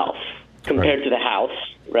itself compared to the House,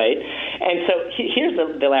 right? And so here's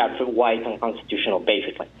the layout of why it's unconstitutional,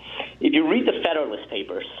 basically. If you read the Federalist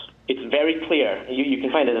Papers, it's very clear, you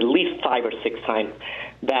can find it at least 5 or 6 times,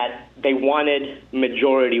 that they wanted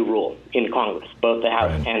majority rule in Congress, both the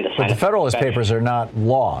House and the Senate. But the Federalist Papers are not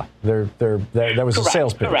law. That was a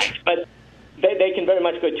sales pitch. Correct, but they can very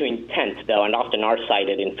much go to intent, though, and often are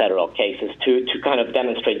cited in federal cases to kind of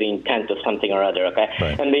demonstrate the intent of something or other, okay?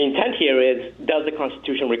 Right. And the intent here is, does the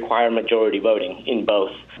Constitution require majority voting in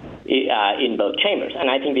both chambers? And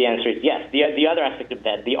I think the answer is yes. The other aspect of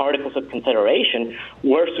that, the Articles of Confederation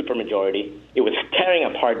were supermajority. It was tearing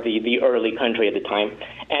apart the early country at the time,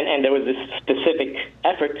 and there was this specific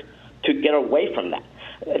effort to get away from that.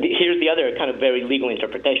 Here's the other kind of very legal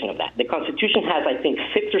interpretation of that. The Constitution has, I think,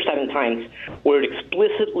 6 or 7 times where it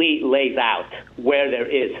explicitly lays out where there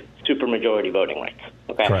is supermajority voting rights.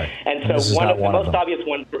 Okay, correct. And so one of the most obvious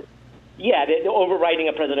ones, the overriding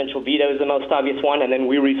a presidential veto is the most obvious one, and then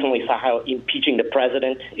we recently saw how impeaching the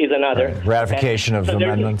president is another. Right. Ratification of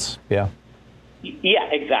amendments. Yeah,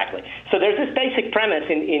 exactly. So there's this basic premise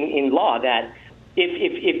in law that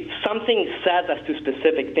if something says as to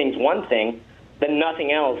specific things one thing, then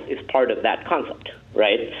nothing else is part of that concept,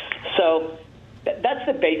 right? So that's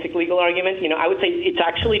the basic legal argument. I would say it's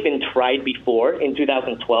actually been tried before in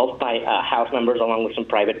 2012 by House members along with some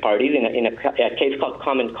private parties in a case called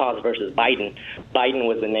Common Cause versus Biden. Biden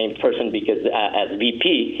was the named person because as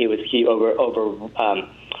VP, he was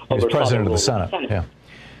president of the Senate.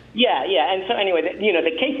 Yeah. And so anyway,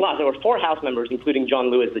 the case law, there were 4 House members, including John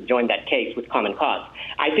Lewis, that joined that case with Common Cause.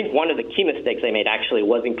 I think one of the key mistakes they made actually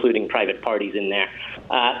was including private parties in there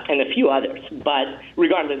and a few others. But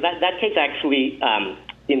regardless, that case actually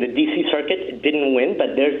in the D.C. Circuit didn't win,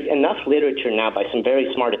 but there's enough literature now by some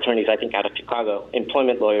very smart attorneys, I think out of Chicago,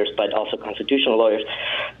 employment lawyers, but also constitutional lawyers,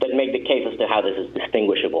 that make the case as to how this is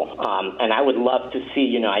distinguishable. And I would love to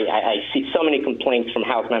see, I see so many complaints from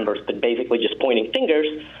House members, but basically just pointing fingers,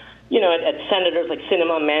 at senators like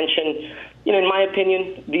Sinema, Manchin. In my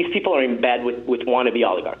opinion, these people are in bed with wannabe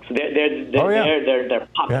oligarchs. They're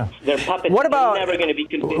puppets. Yeah. They're puppets. What about, never going to be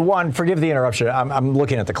convinced. Juan, forgive the interruption. I'm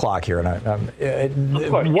looking at the clock here.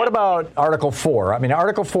 And what about Article 4? I mean,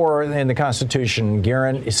 Article 4 in the Constitution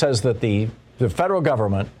says that the federal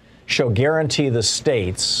government shall guarantee the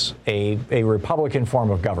states a Republican form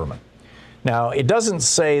of government. Now, it doesn't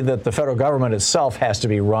say that the federal government itself has to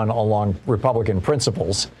be run along Republican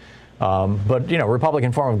principles. But,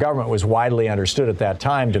 Republican form of government was widely understood at that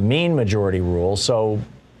time to mean majority rule. So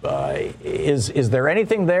is there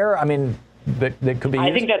anything there? I mean, that could be used?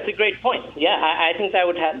 I think that's a great point. Yeah, I think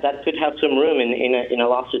that could have some room in a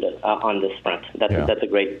lawsuit on this front. That's a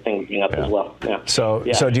great thing to bring up as well. Yeah. So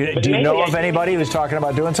do you know of anybody who's talking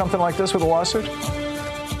about doing something like this with a lawsuit?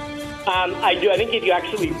 I do. I think if you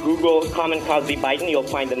actually Google Common Cause v. Biden, you'll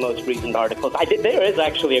find the most recent articles. There is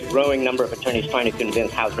actually a growing number of attorneys trying to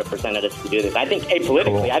convince House representatives to do this. I think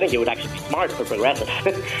apolitically, I think it would actually be smart for progressives.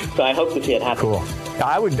 So I hope to see it happen. Cool.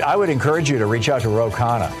 I would encourage you to reach out to Ro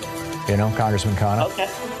Khanna, Congressman Khanna. Okay.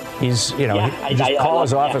 He's, just call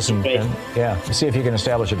his office and see if you can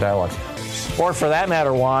establish a dialogue. Or for that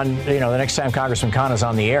matter, Juan, the next time Congressman Khanna's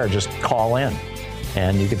on the air, just call in.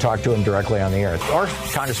 And you can talk to him directly on the air. Or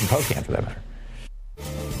Congressman Pocan, for that matter.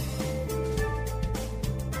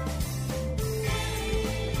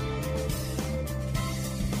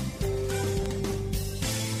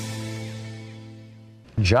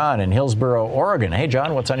 John in Hillsboro, Oregon. Hey,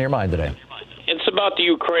 John, what's on your mind today? It's about the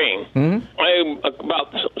Ukraine. Mm-hmm.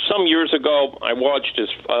 About some years ago, I watched this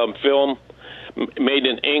film made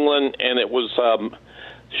in England, and it was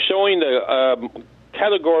showing the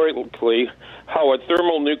categorically how a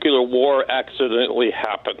thermonuclear war accidentally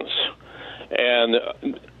happens. And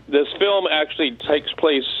this film actually takes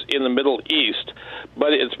place in the Middle East,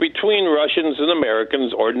 but it's between Russians and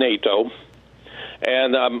Americans, or NATO.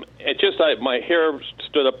 And my hair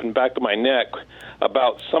stood up in the back of my neck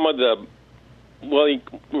about some of the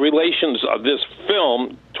relations of this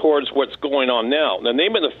film towards what's going on now. The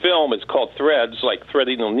name of the film is called Threads, like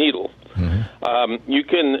threading a needle. Mm-hmm. You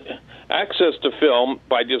can access the film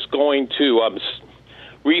by just going to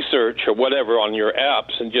research or whatever on your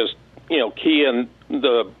apps and just key in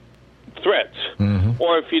the threats. Mm-hmm.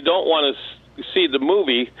 Or if you don't want to see the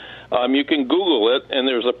movie, you can Google it, and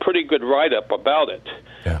there's a pretty good write-up about it.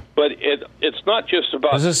 Yeah. But it's not just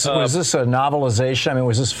about... Was this a novelization? I mean,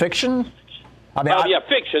 was this fiction?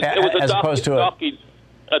 Fiction. It was as opposed to a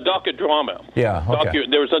docudrama. Yeah, okay.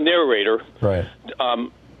 There was a narrator. Right.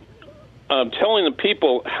 Telling the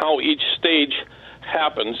people how each stage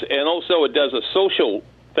happens, and also it does a social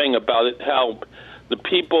thing about it, how the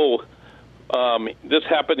people, this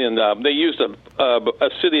happened in, they used a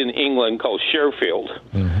city in England called Sheffield,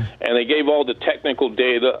 mm-hmm. and they gave all the technical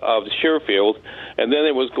data of Sheffield, and then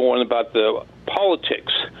it was going about the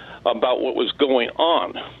politics, about what was going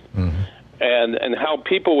on, mm-hmm. and how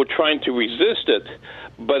people were trying to resist it,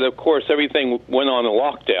 but of course everything went on a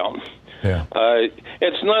lockdown. Yeah.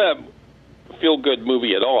 It's not a feel-good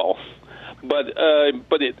movie at all, but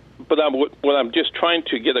what I'm just trying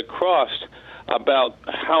to get across about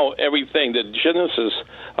how everything, the genesis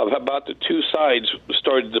of about the two sides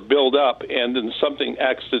started to build up, and then something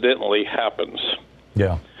accidentally happens.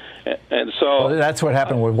 Yeah. And so that's what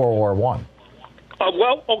happened with World War I.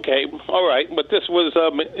 Well, okay, all right, but this was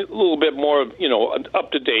a little bit more,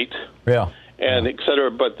 up to date. Yeah. And et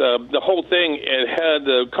cetera. But the whole thing, it had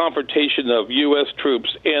the confrontation of U.S.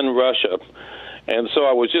 troops and Russia. And so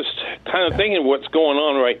I was just kind of thinking what's going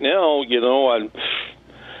on right now,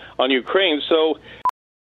 on Ukraine. So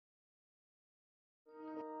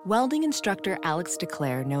Welding instructor Alex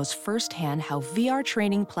DeClaire knows firsthand how VR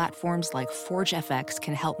training platforms like ForgeFX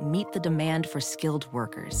can help meet the demand for skilled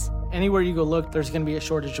workers. Anywhere you go look, there's going to be a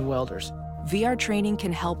shortage of welders. VR training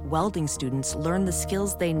can help welding students learn the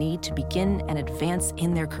skills they need to begin and advance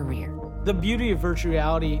in their career. The beauty of virtual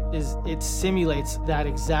reality is it simulates that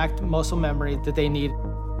exact muscle memory that they need.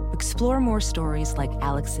 Explore more stories like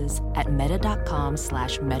Alex's at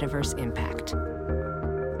meta.com/metaverseimpact.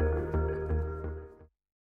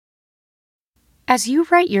 As you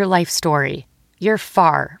write your life story, you're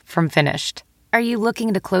far from finished. Are you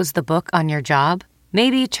looking to close the book on your job?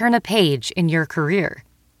 Maybe turn a page in your career?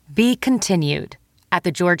 Be continued at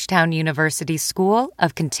the Georgetown University School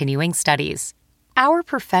of Continuing Studies. Our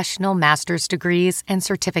professional master's degrees and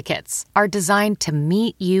certificates are designed to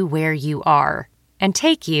meet you where you are and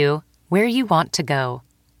take you where you want to go.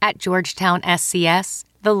 At Georgetown SCS,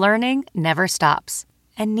 the learning never stops,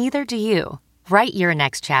 and neither do you. Write your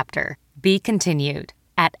next chapter. Be continued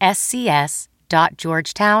at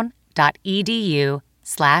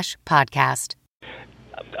scs.georgetown.edu/podcast.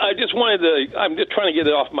 I'm just trying to get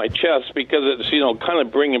it off my chest because it's, kind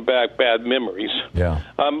of bringing back bad memories. Yeah.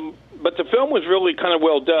 But the film was really kind of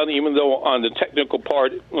well done, even though on the technical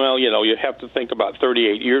part, you have to think about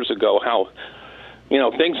 38 years ago how,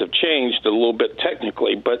 things have changed a little bit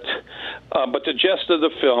technically. But the gist of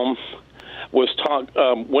the film was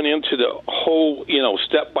went into the whole,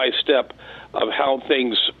 step by step of how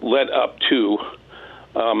things led up to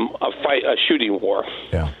a shooting war.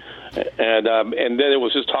 Yeah. And then it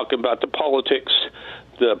was just talking about the politics,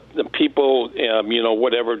 the people,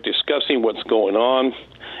 whatever, discussing what's going on,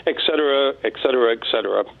 et cetera, et cetera, et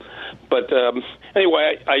cetera. But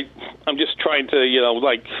anyway, I'm just trying to,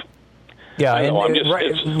 Yeah, I know,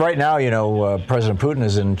 right now, President Putin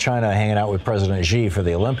is in China hanging out with President Xi for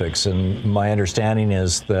the Olympics, and my understanding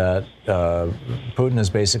is that Putin is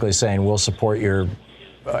basically saying, we'll support your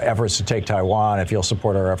efforts to take Taiwan if you'll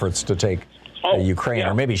support our efforts to take Ukraine,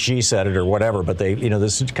 or maybe Xi said it or whatever, but they,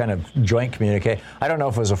 this is kind of joint communique. I don't know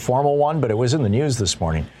if it was a formal one, but it was in the news this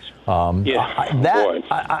morning. I'm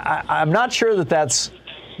not sure that that's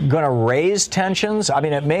going to raise tensions. I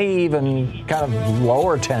mean, it may even kind of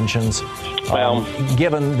lower tensions,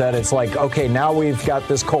 given that it's like, okay, now we've got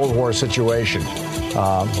this Cold War situation.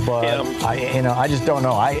 I just don't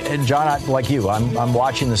know. John, like you, I'm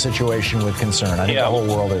watching the situation with concern. I think the whole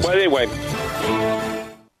world is. But anyway.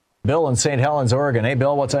 Bill in St. Helens, Oregon. Hey,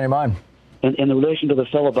 Bill, what's on your mind? In relation to the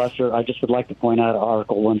filibuster, I just would like to point out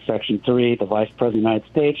Article 1, Section 3, the Vice President of the United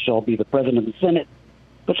States shall be the President of the Senate,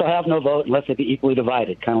 but shall have no vote unless they be equally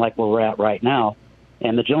divided, kind of like where we're at right now.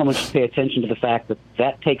 And the gentleman should pay attention to the fact that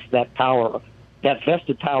that takes that power, that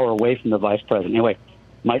vested power away from the Vice President. Anyway,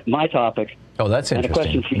 my topic. Oh, that's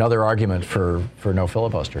interesting. Another argument for no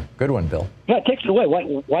filibuster. Good one, Bill. Yeah, it takes it away.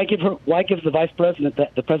 Why give the Vice President,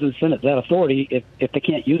 the President of the Senate, that authority if they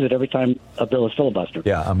can't use it every time a bill is filibustered?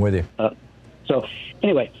 Yeah, I'm with you. So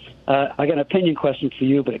anyway, I got an opinion question for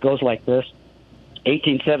you, but it goes like this.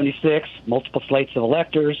 1876, multiple slates of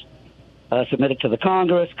electors submitted to the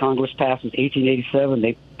Congress. Congress passes 1887.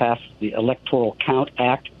 They pass the Electoral Count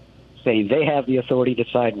Act, saying they have the authority to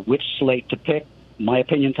decide which slate to pick. In my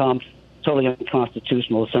opinion, Tom, totally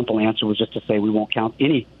unconstitutional. The simple answer was just to say we won't count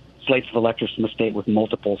any slates of electors from a state with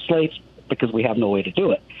multiple slates because we have no way to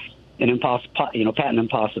do it. An patent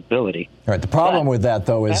impossibility. All right. The problem with that,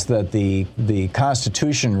 though, is that the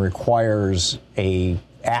Constitution requires an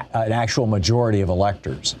actual majority of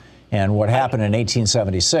electors. And what happened in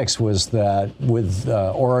 1876 was that with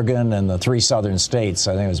Oregon and the three southern states,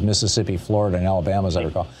 I think it was Mississippi, Florida, and Alabama, as I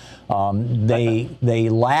recall, they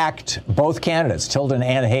lacked, both candidates, Tilden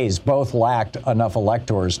and Hayes, both lacked enough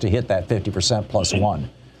electors to hit that 50% plus one.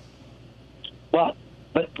 Well,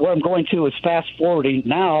 but where I'm going to is fast forwarding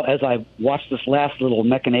now as I watch this last little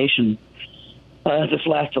machination, this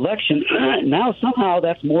last election, now somehow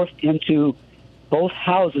that's morphed into both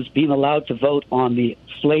houses being allowed to vote on the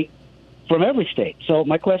slate from every state. So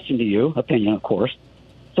my question to you, opinion, of course.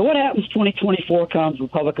 So what happens 2024 comes,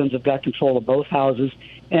 Republicans have got control of both houses,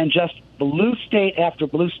 and just blue state after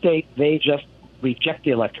blue state, they just reject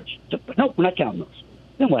the electors. So, no, we're not counting those.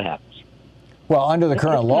 Then what happens? Well, under the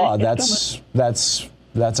current law, that's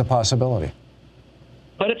a possibility.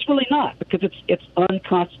 But it's really not, because it's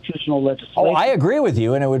unconstitutional legislation. Oh, I agree with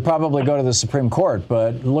you, and it would probably go to the Supreme Court,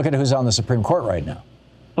 but look at who's on the Supreme Court right now.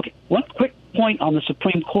 Okay, one quick point on the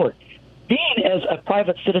Supreme Court. Being as a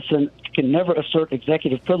private citizen can never assert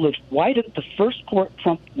executive privilege, why didn't the first court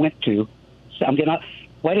Trump went to,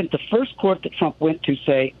 why didn't the first court that Trump went to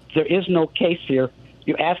say, there is no case here,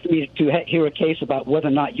 you asked me to hear a case about whether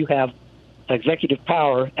or not you have executive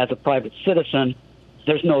power as a private citizen.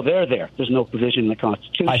 There's no there. There's no provision in the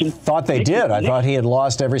Constitution. I thought they did. I thought he had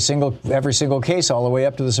lost every single case all the way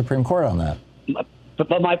up to the Supreme Court on that.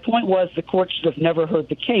 But my point was the court should have never heard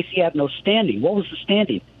the case. He had no standing. What was the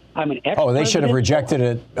standing? I'm an ex-president. Oh, they should have rejected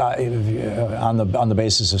it on the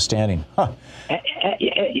basis of standing. Huh.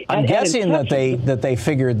 I'm guessing that they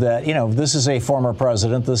figured that this is a former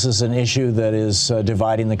president. This is an issue that is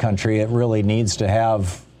dividing the country. It really needs to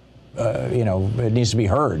have it needs to be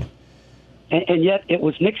heard. And yet it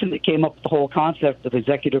was Nixon that came up with the whole concept of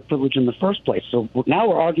executive privilege in the first place. So now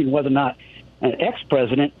we're arguing whether or not an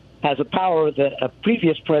ex-president has a power that a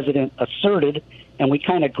previous president asserted, and we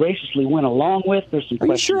kind of graciously went along with. There's some. Are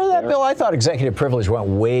you sure of that, Bill? I thought executive privilege went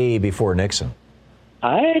way before Nixon.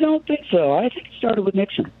 I don't think so. I think it started with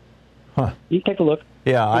Nixon. Huh. You can take a look.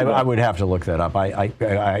 Yeah, I would have to look that up.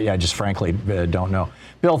 I just frankly don't know.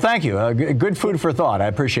 Bill, thank you. Good food for thought. I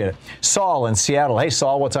appreciate it. Saul in Seattle. Hey,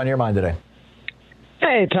 Saul, what's on your mind today?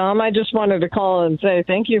 Hey, Tom, I just wanted to call and say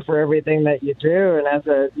thank you for everything that you do. And as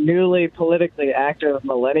a newly politically active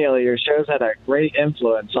millennial, your show's had a great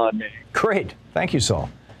influence on me. Great. Thank you, Saul.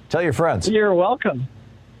 Tell your friends. You're welcome.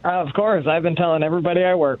 Of course. I've been telling everybody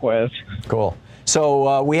I work with. Cool.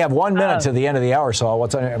 So we have 1 minute to the end of the hour, Saul.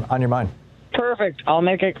 What's on your mind? Perfect. I'll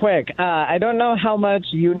make it quick. I don't know how much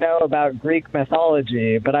you know about Greek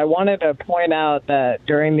mythology, but I wanted to point out that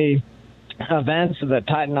during the events of the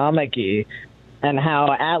Titanomachy, and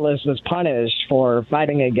how Atlas was punished for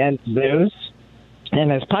fighting against Zeus. And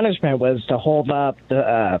his punishment was to hold up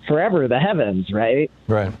forever the heavens, right?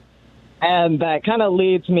 Right. And that kind of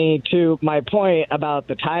leads me to my point about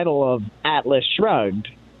the title of Atlas Shrugged.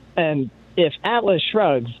 And if Atlas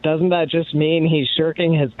shrugs, doesn't that just mean he's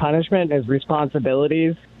shirking his punishment, his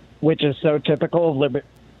responsibilities which is so typical of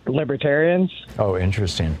libertarians. Oh,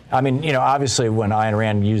 interesting. I mean, obviously when Ayn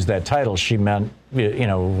Rand used that title, she meant,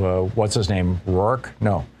 what's his name? Rourke?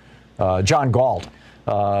 No. John Galt.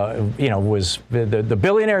 Was the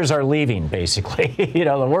billionaires are leaving, basically.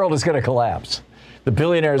 The world is going to collapse. The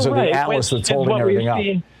billionaires are the atlas that's holding everything up.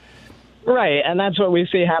 Right, and that's what we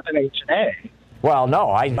see happening today. Well, no,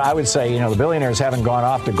 I would say, the billionaires haven't gone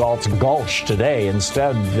off to Galt's Gulch today.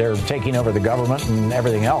 Instead, they're taking over the government and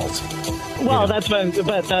everything else. Well, that's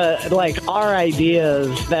but our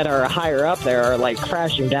ideas that are higher up there are like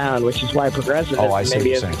crashing down, which is why progressivism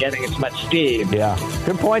maybe isn't getting as much steam. Yeah,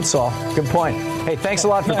 good point, Saul. Good point. Hey, thanks a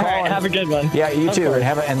lot for calling. All right, have a good one. Yeah, you too,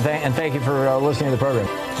 and thank you for listening to the program.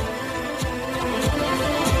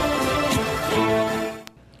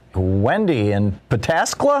 Wendy in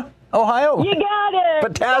Pataskla, Ohio? You got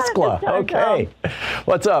it. Pataskla. Okay.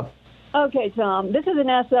 What's up? Okay, Tom. This is an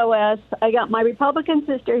SOS. I got my Republican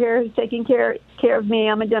sister here who's taking care of me.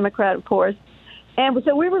 I'm a Democrat, of course. And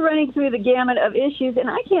so we were running through the gamut of issues, and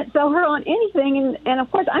I can't sell her on anything. And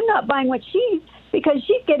of course, I'm not buying what because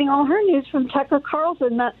she's getting all her news from Tucker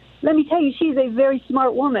Carlson. Let me tell you, she's a very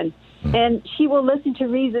smart woman, and she will listen to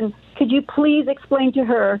reason. Could you please explain to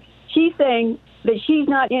her? She's saying that she's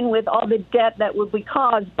not in with all the debt that would be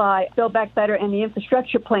caused by Build Back Better and the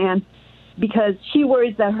infrastructure plan, because she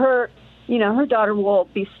worries that her daughter will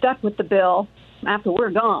be stuck with the bill after we're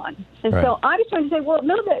gone. And so I was trying to say, well,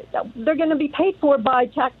 no, they're going to be paid for by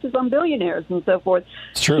taxes on billionaires and so forth.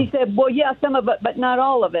 It's true. She said, well, yeah, some of it, but not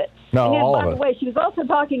all of it. No, and then, all by of the it. way, she was also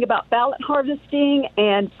talking about ballot harvesting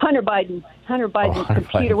and Hunter Biden's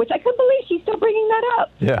computer, which I couldn't believe she's still bringing that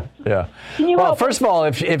up. Yeah. Well, first of all,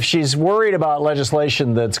 if she's worried about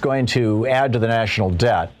legislation that's going to add to the national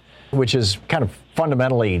debt, which is kind of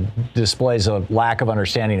fundamentally displays a lack of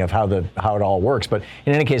understanding of how it all works. But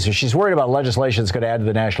in any case, if she's worried about legislation that's going to add to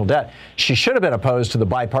the national debt, she should have been opposed to the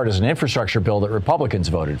bipartisan infrastructure bill that Republicans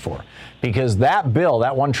voted for, because that bill,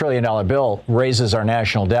 that $1 trillion bill, raises our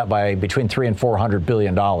national debt by between $300 and $400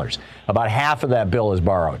 billion. About half of that bill is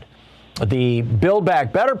borrowed. The Build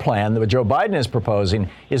Back Better plan that Joe Biden is proposing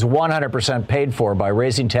is 100% paid for by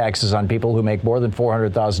raising taxes on people who make more than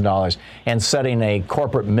 $400,000 and setting a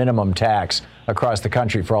corporate minimum tax across the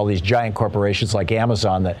country for all these giant corporations like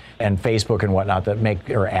Amazon and Facebook and whatnot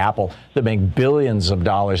or Apple that make billions of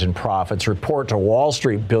dollars in profits, report to Wall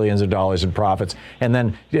Street billions of dollars in profits, and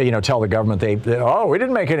then tell the government we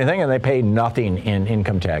didn't make anything, and they pay nothing in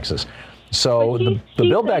income taxes. So the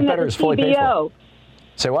Build Back Better is fully paid for.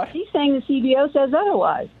 Say what? She's saying the CBO says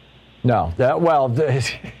otherwise. No.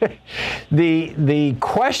 The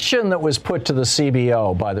question that was put to the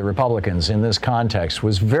CBO by the Republicans in this context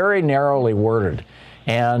was very narrowly worded.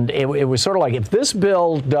 And it was sort of like, if this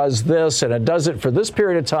bill does this and it does it for this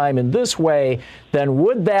period of time in this way, then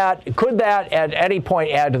could that at any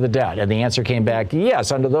point add to the debt? And the answer came back,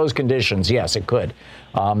 yes, under those conditions, yes, it could.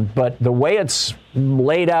 But the way it's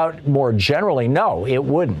laid out more generally, no, it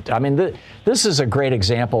wouldn't. I mean, this is a great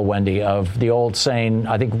example, Wendy, of the old saying,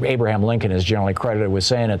 I think Abraham Lincoln is generally credited with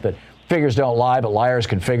saying it, that figures don't lie, but liars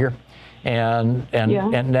can figure. And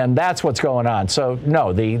that's what's going on. So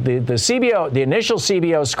no, the CBO, the initial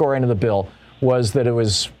CBO scoring of the bill was that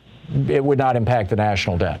it would not impact the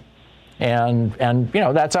national debt. And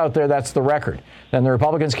that's out there. That's the record. Then the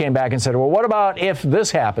Republicans came back and said, well, what about if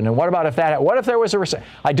this happened? And what about if that happened? What if there was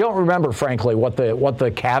I don't remember, frankly, what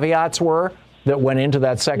the caveats were that went into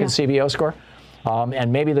that second CBO score.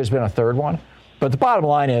 And maybe there's been a third one. But the bottom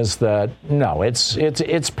line is that, no,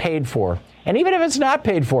 it's paid for. And even if it's not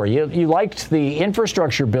paid for, you liked the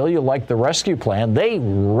infrastructure bill, you liked the rescue plan. They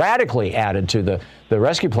radically added to the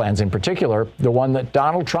rescue plans, in particular, the one that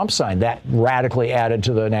Donald Trump signed, that radically added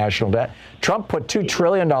to the national debt. Trump put $2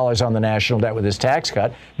 trillion on the national debt with his tax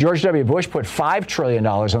cut. George W. Bush put $5 trillion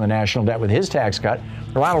on the national debt with his tax cut.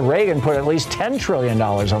 Ronald Reagan put at least $10 trillion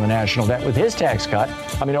on the national debt with his tax cut.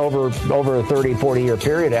 I mean, over a 30, 40-year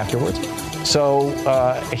period afterwards. So,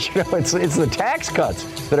 it's the tax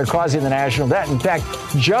cuts that are causing the national debt. In fact,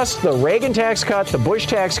 just the Reagan tax cut, the Bush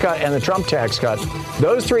tax cut, and the Trump tax cut,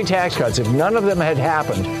 those three tax cuts, if none of them had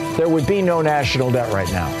happened, there would be no national debt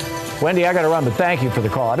right now. Wendy, I got to run, but thank you for the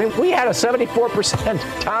call. I mean, we had a 74%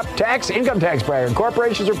 top income tax bracket, and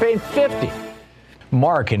corporations are paying 50%.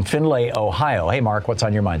 Mark in Findlay, Ohio. Hey, Mark, what's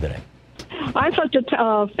on your mind today? I'm such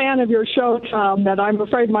a fan of your show, Tom, that I'm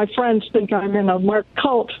afraid my friends think I'm in a Mark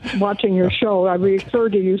cult watching your show. I refer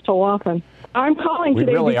to you so often. I'm calling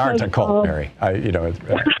today. We really aren't a cult, Mary. We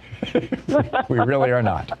really are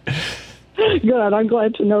not. Good. I'm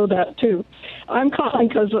glad to know that, too. I'm calling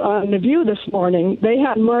because on The View this morning, they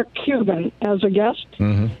had Mark Cuban as a guest,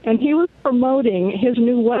 and he was promoting his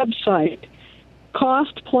new website,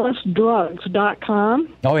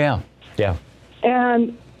 costplusdrugs.com. Oh, yeah. Yeah.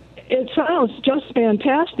 And it sounds just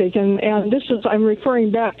fantastic. And this is, I'm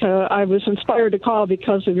referring back to, I was inspired to call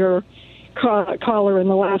because of your caller in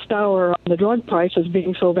the last hour on the drug prices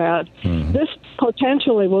being so bad. This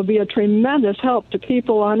potentially will be a tremendous help to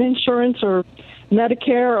people on insurance or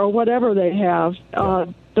Medicare or whatever they have.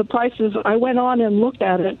 The prices, I went on and looked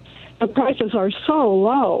at it, the prices are so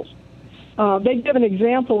low. They give an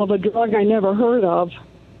example of a drug I never heard of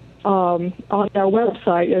on their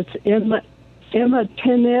website. It's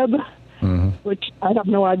imatinib, which I have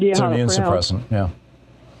no idea how to pronounce. It's an immune suppressant, yeah.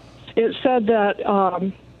 It said that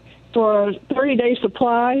for a 30-day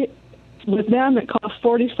supply, with them it costs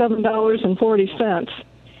 $47.40.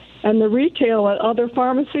 And the retail at other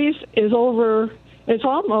pharmacies is it's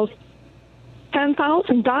almost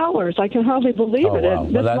 $10,000. I can hardly believe it. Wow.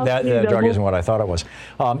 Well, that drug isn't what I thought it was.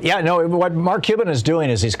 What Mark Cuban is doing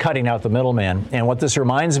is he's cutting out the middleman. And what this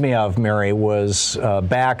reminds me of, Mary, was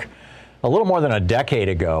back a little more than a decade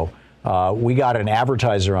ago, we got an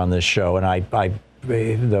advertiser on this show, and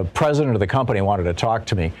the president of the company wanted to talk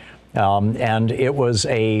to me. And it was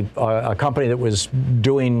a company that was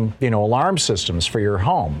doing, alarm systems for your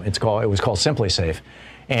home. It was called Simply Safe.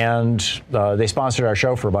 And they sponsored our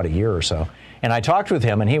show for about a year or so. And I talked with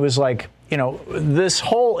him, and he was like, this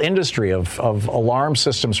whole industry of alarm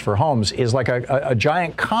systems for homes is like a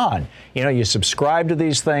giant con. You subscribe to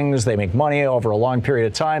these things. They make money over a long period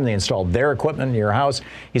of time. They install their equipment in your house.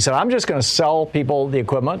 He said, I'm just going to sell people the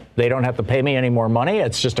equipment. They don't have to pay me any more money.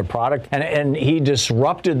 It's just a product. And he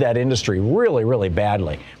disrupted that industry really, really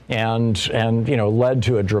badly and led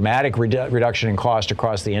to a dramatic reduction in cost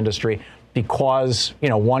across the industry. Because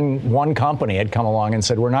one company had come along and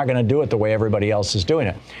said, we're not going to do it the way everybody else is doing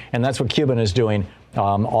it. And that's what Cuban is doing.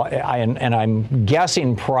 And I'm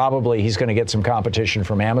guessing probably he's going to get some competition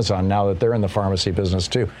from Amazon now that they're in the pharmacy business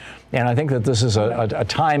too. And I think that this is a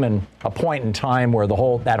point in time where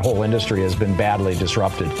that whole industry has been badly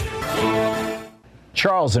disrupted.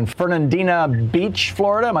 Charles in Fernandina Beach,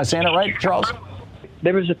 Florida. Am I saying it right, Charles?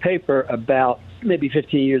 There was a paper about maybe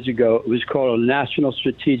 15 years ago. It was called a National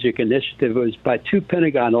Strategic Initiative. It was by 2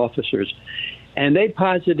 Pentagon officers. And they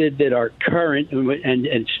posited that our current,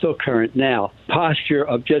 and still current now, posture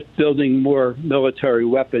of just building more military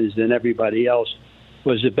weapons than everybody else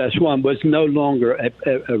was the best one, was no longer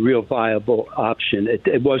a real viable option.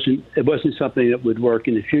 It wasn't something that would work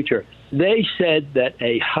in the future. They said that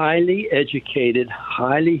a highly educated,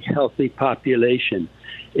 highly healthy population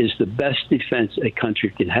is the best defense a country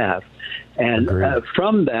can have. And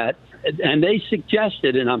from that, and they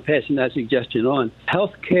suggested, and I'm passing that suggestion on,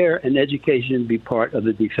 health care and education be part of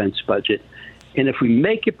the defense budget. And if we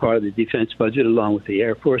make it part of the defense budget, along with the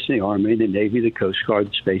Air Force and the Army and the Navy, the Coast Guard,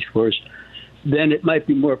 the Space Force, then it might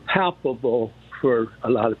be more palpable for a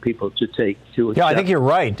lot of people to take to accept. Yeah, I think you're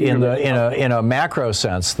right. In a macro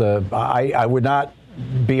sense, I would not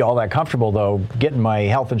be all that comfortable, though, getting my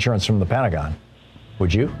health insurance from the Pentagon.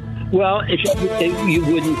 Would you? Well, if you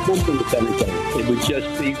wouldn't come from the Pentagon,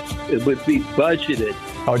 it would be budgeted.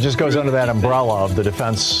 Oh, it just goes under that umbrella of the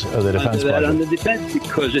defense budget. Under defense,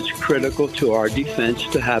 because it's critical to our defense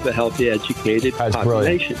to have a healthy, educated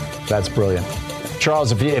population. Brilliant. That's brilliant.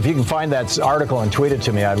 Charles, if you can find that article and tweet it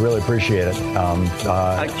to me, I'd really appreciate it.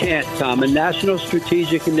 I can't, Tom. A National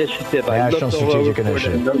Strategic Initiative. National Strategic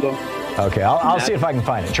Initiative. Okay, I'll see if I can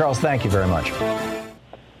find it. Charles, thank you very much.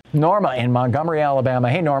 Norma in Montgomery, Alabama.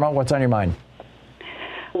 Hey, Norma, what's on your mind?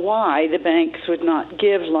 Why the banks would not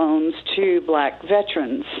give loans to black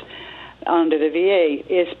veterans under the VA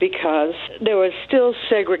is because there was still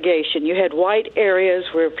segregation. You had white areas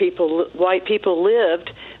where white people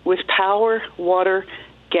lived with power, water,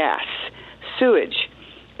 gas, sewage.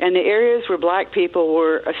 And the areas where black people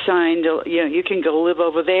were assigned, you can go live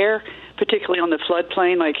over there, particularly on the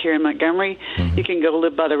floodplain, like here in Montgomery. Mm-hmm. You can go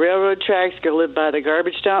live by the railroad tracks, go live by the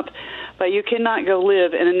garbage dump, but you cannot go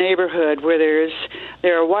live in a neighborhood where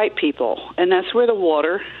there are white people. And that's where the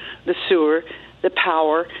water, the sewer, the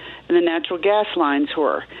power, and the natural gas lines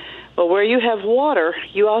were. But where you have water,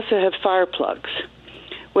 you also have fire plugs.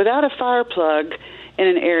 Without a fire plug in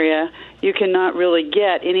an area, you cannot really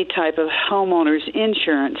get any type of homeowner's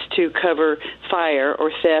insurance to cover fire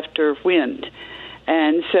or theft or wind.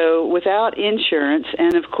 And so without insurance,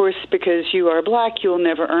 and of course because you are black, you'll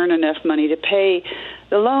never earn enough money to pay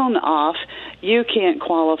the loan off, you can't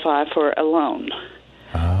qualify for a loan.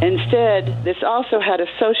 Instead, this also had a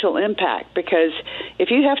social impact because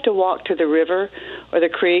if you have to walk to the river or the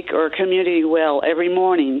creek or a community well every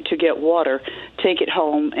morning to get water, take it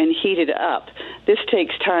home, and heat it up. This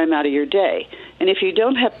takes time out of your day. And if you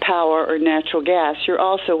don't have power or natural gas, you're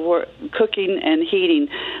also cooking and heating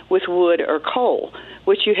with wood or coal,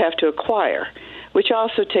 which you have to acquire, which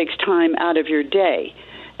also takes time out of your day.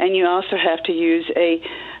 And you also have to use a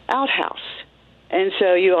outhouse. And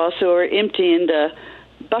so you also are emptying the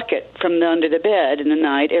bucket from under the bed in the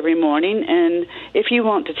night every morning. And if you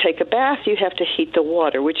want to take a bath, you have to heat the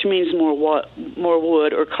water, which means more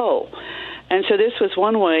wood or coal. And so this was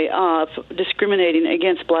one way of discriminating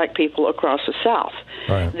against black people across the South.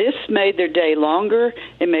 Right. This made their day longer,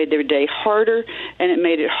 it made their day harder, and it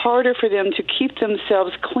made it harder for them to keep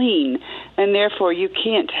themselves clean. And therefore, you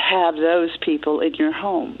can't have those people in your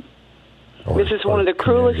home. This is one of the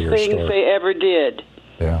cruelest things they ever did.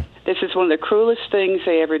 Yeah. This is one of the cruelest things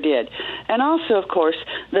they ever did. And also, of course,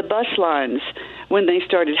 the bus lines, when they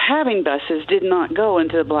started having buses, did not go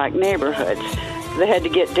into the black neighborhoods. They had to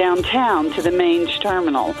get downtown to the main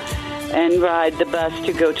terminal and ride the bus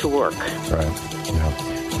to go to work. Right.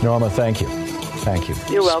 Yeah. Norma, thank you. Thank you.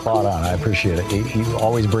 You're welcome. Spot on. I appreciate it. You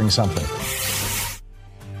always bring something.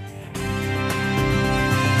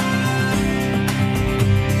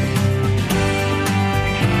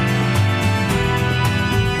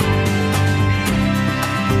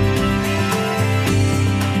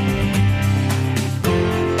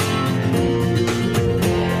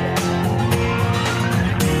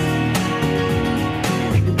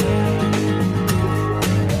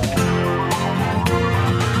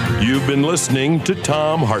 You've been listening to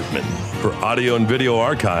Thom Hartmann. For audio and video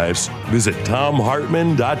archives, visit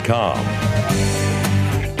thomhartmann.com.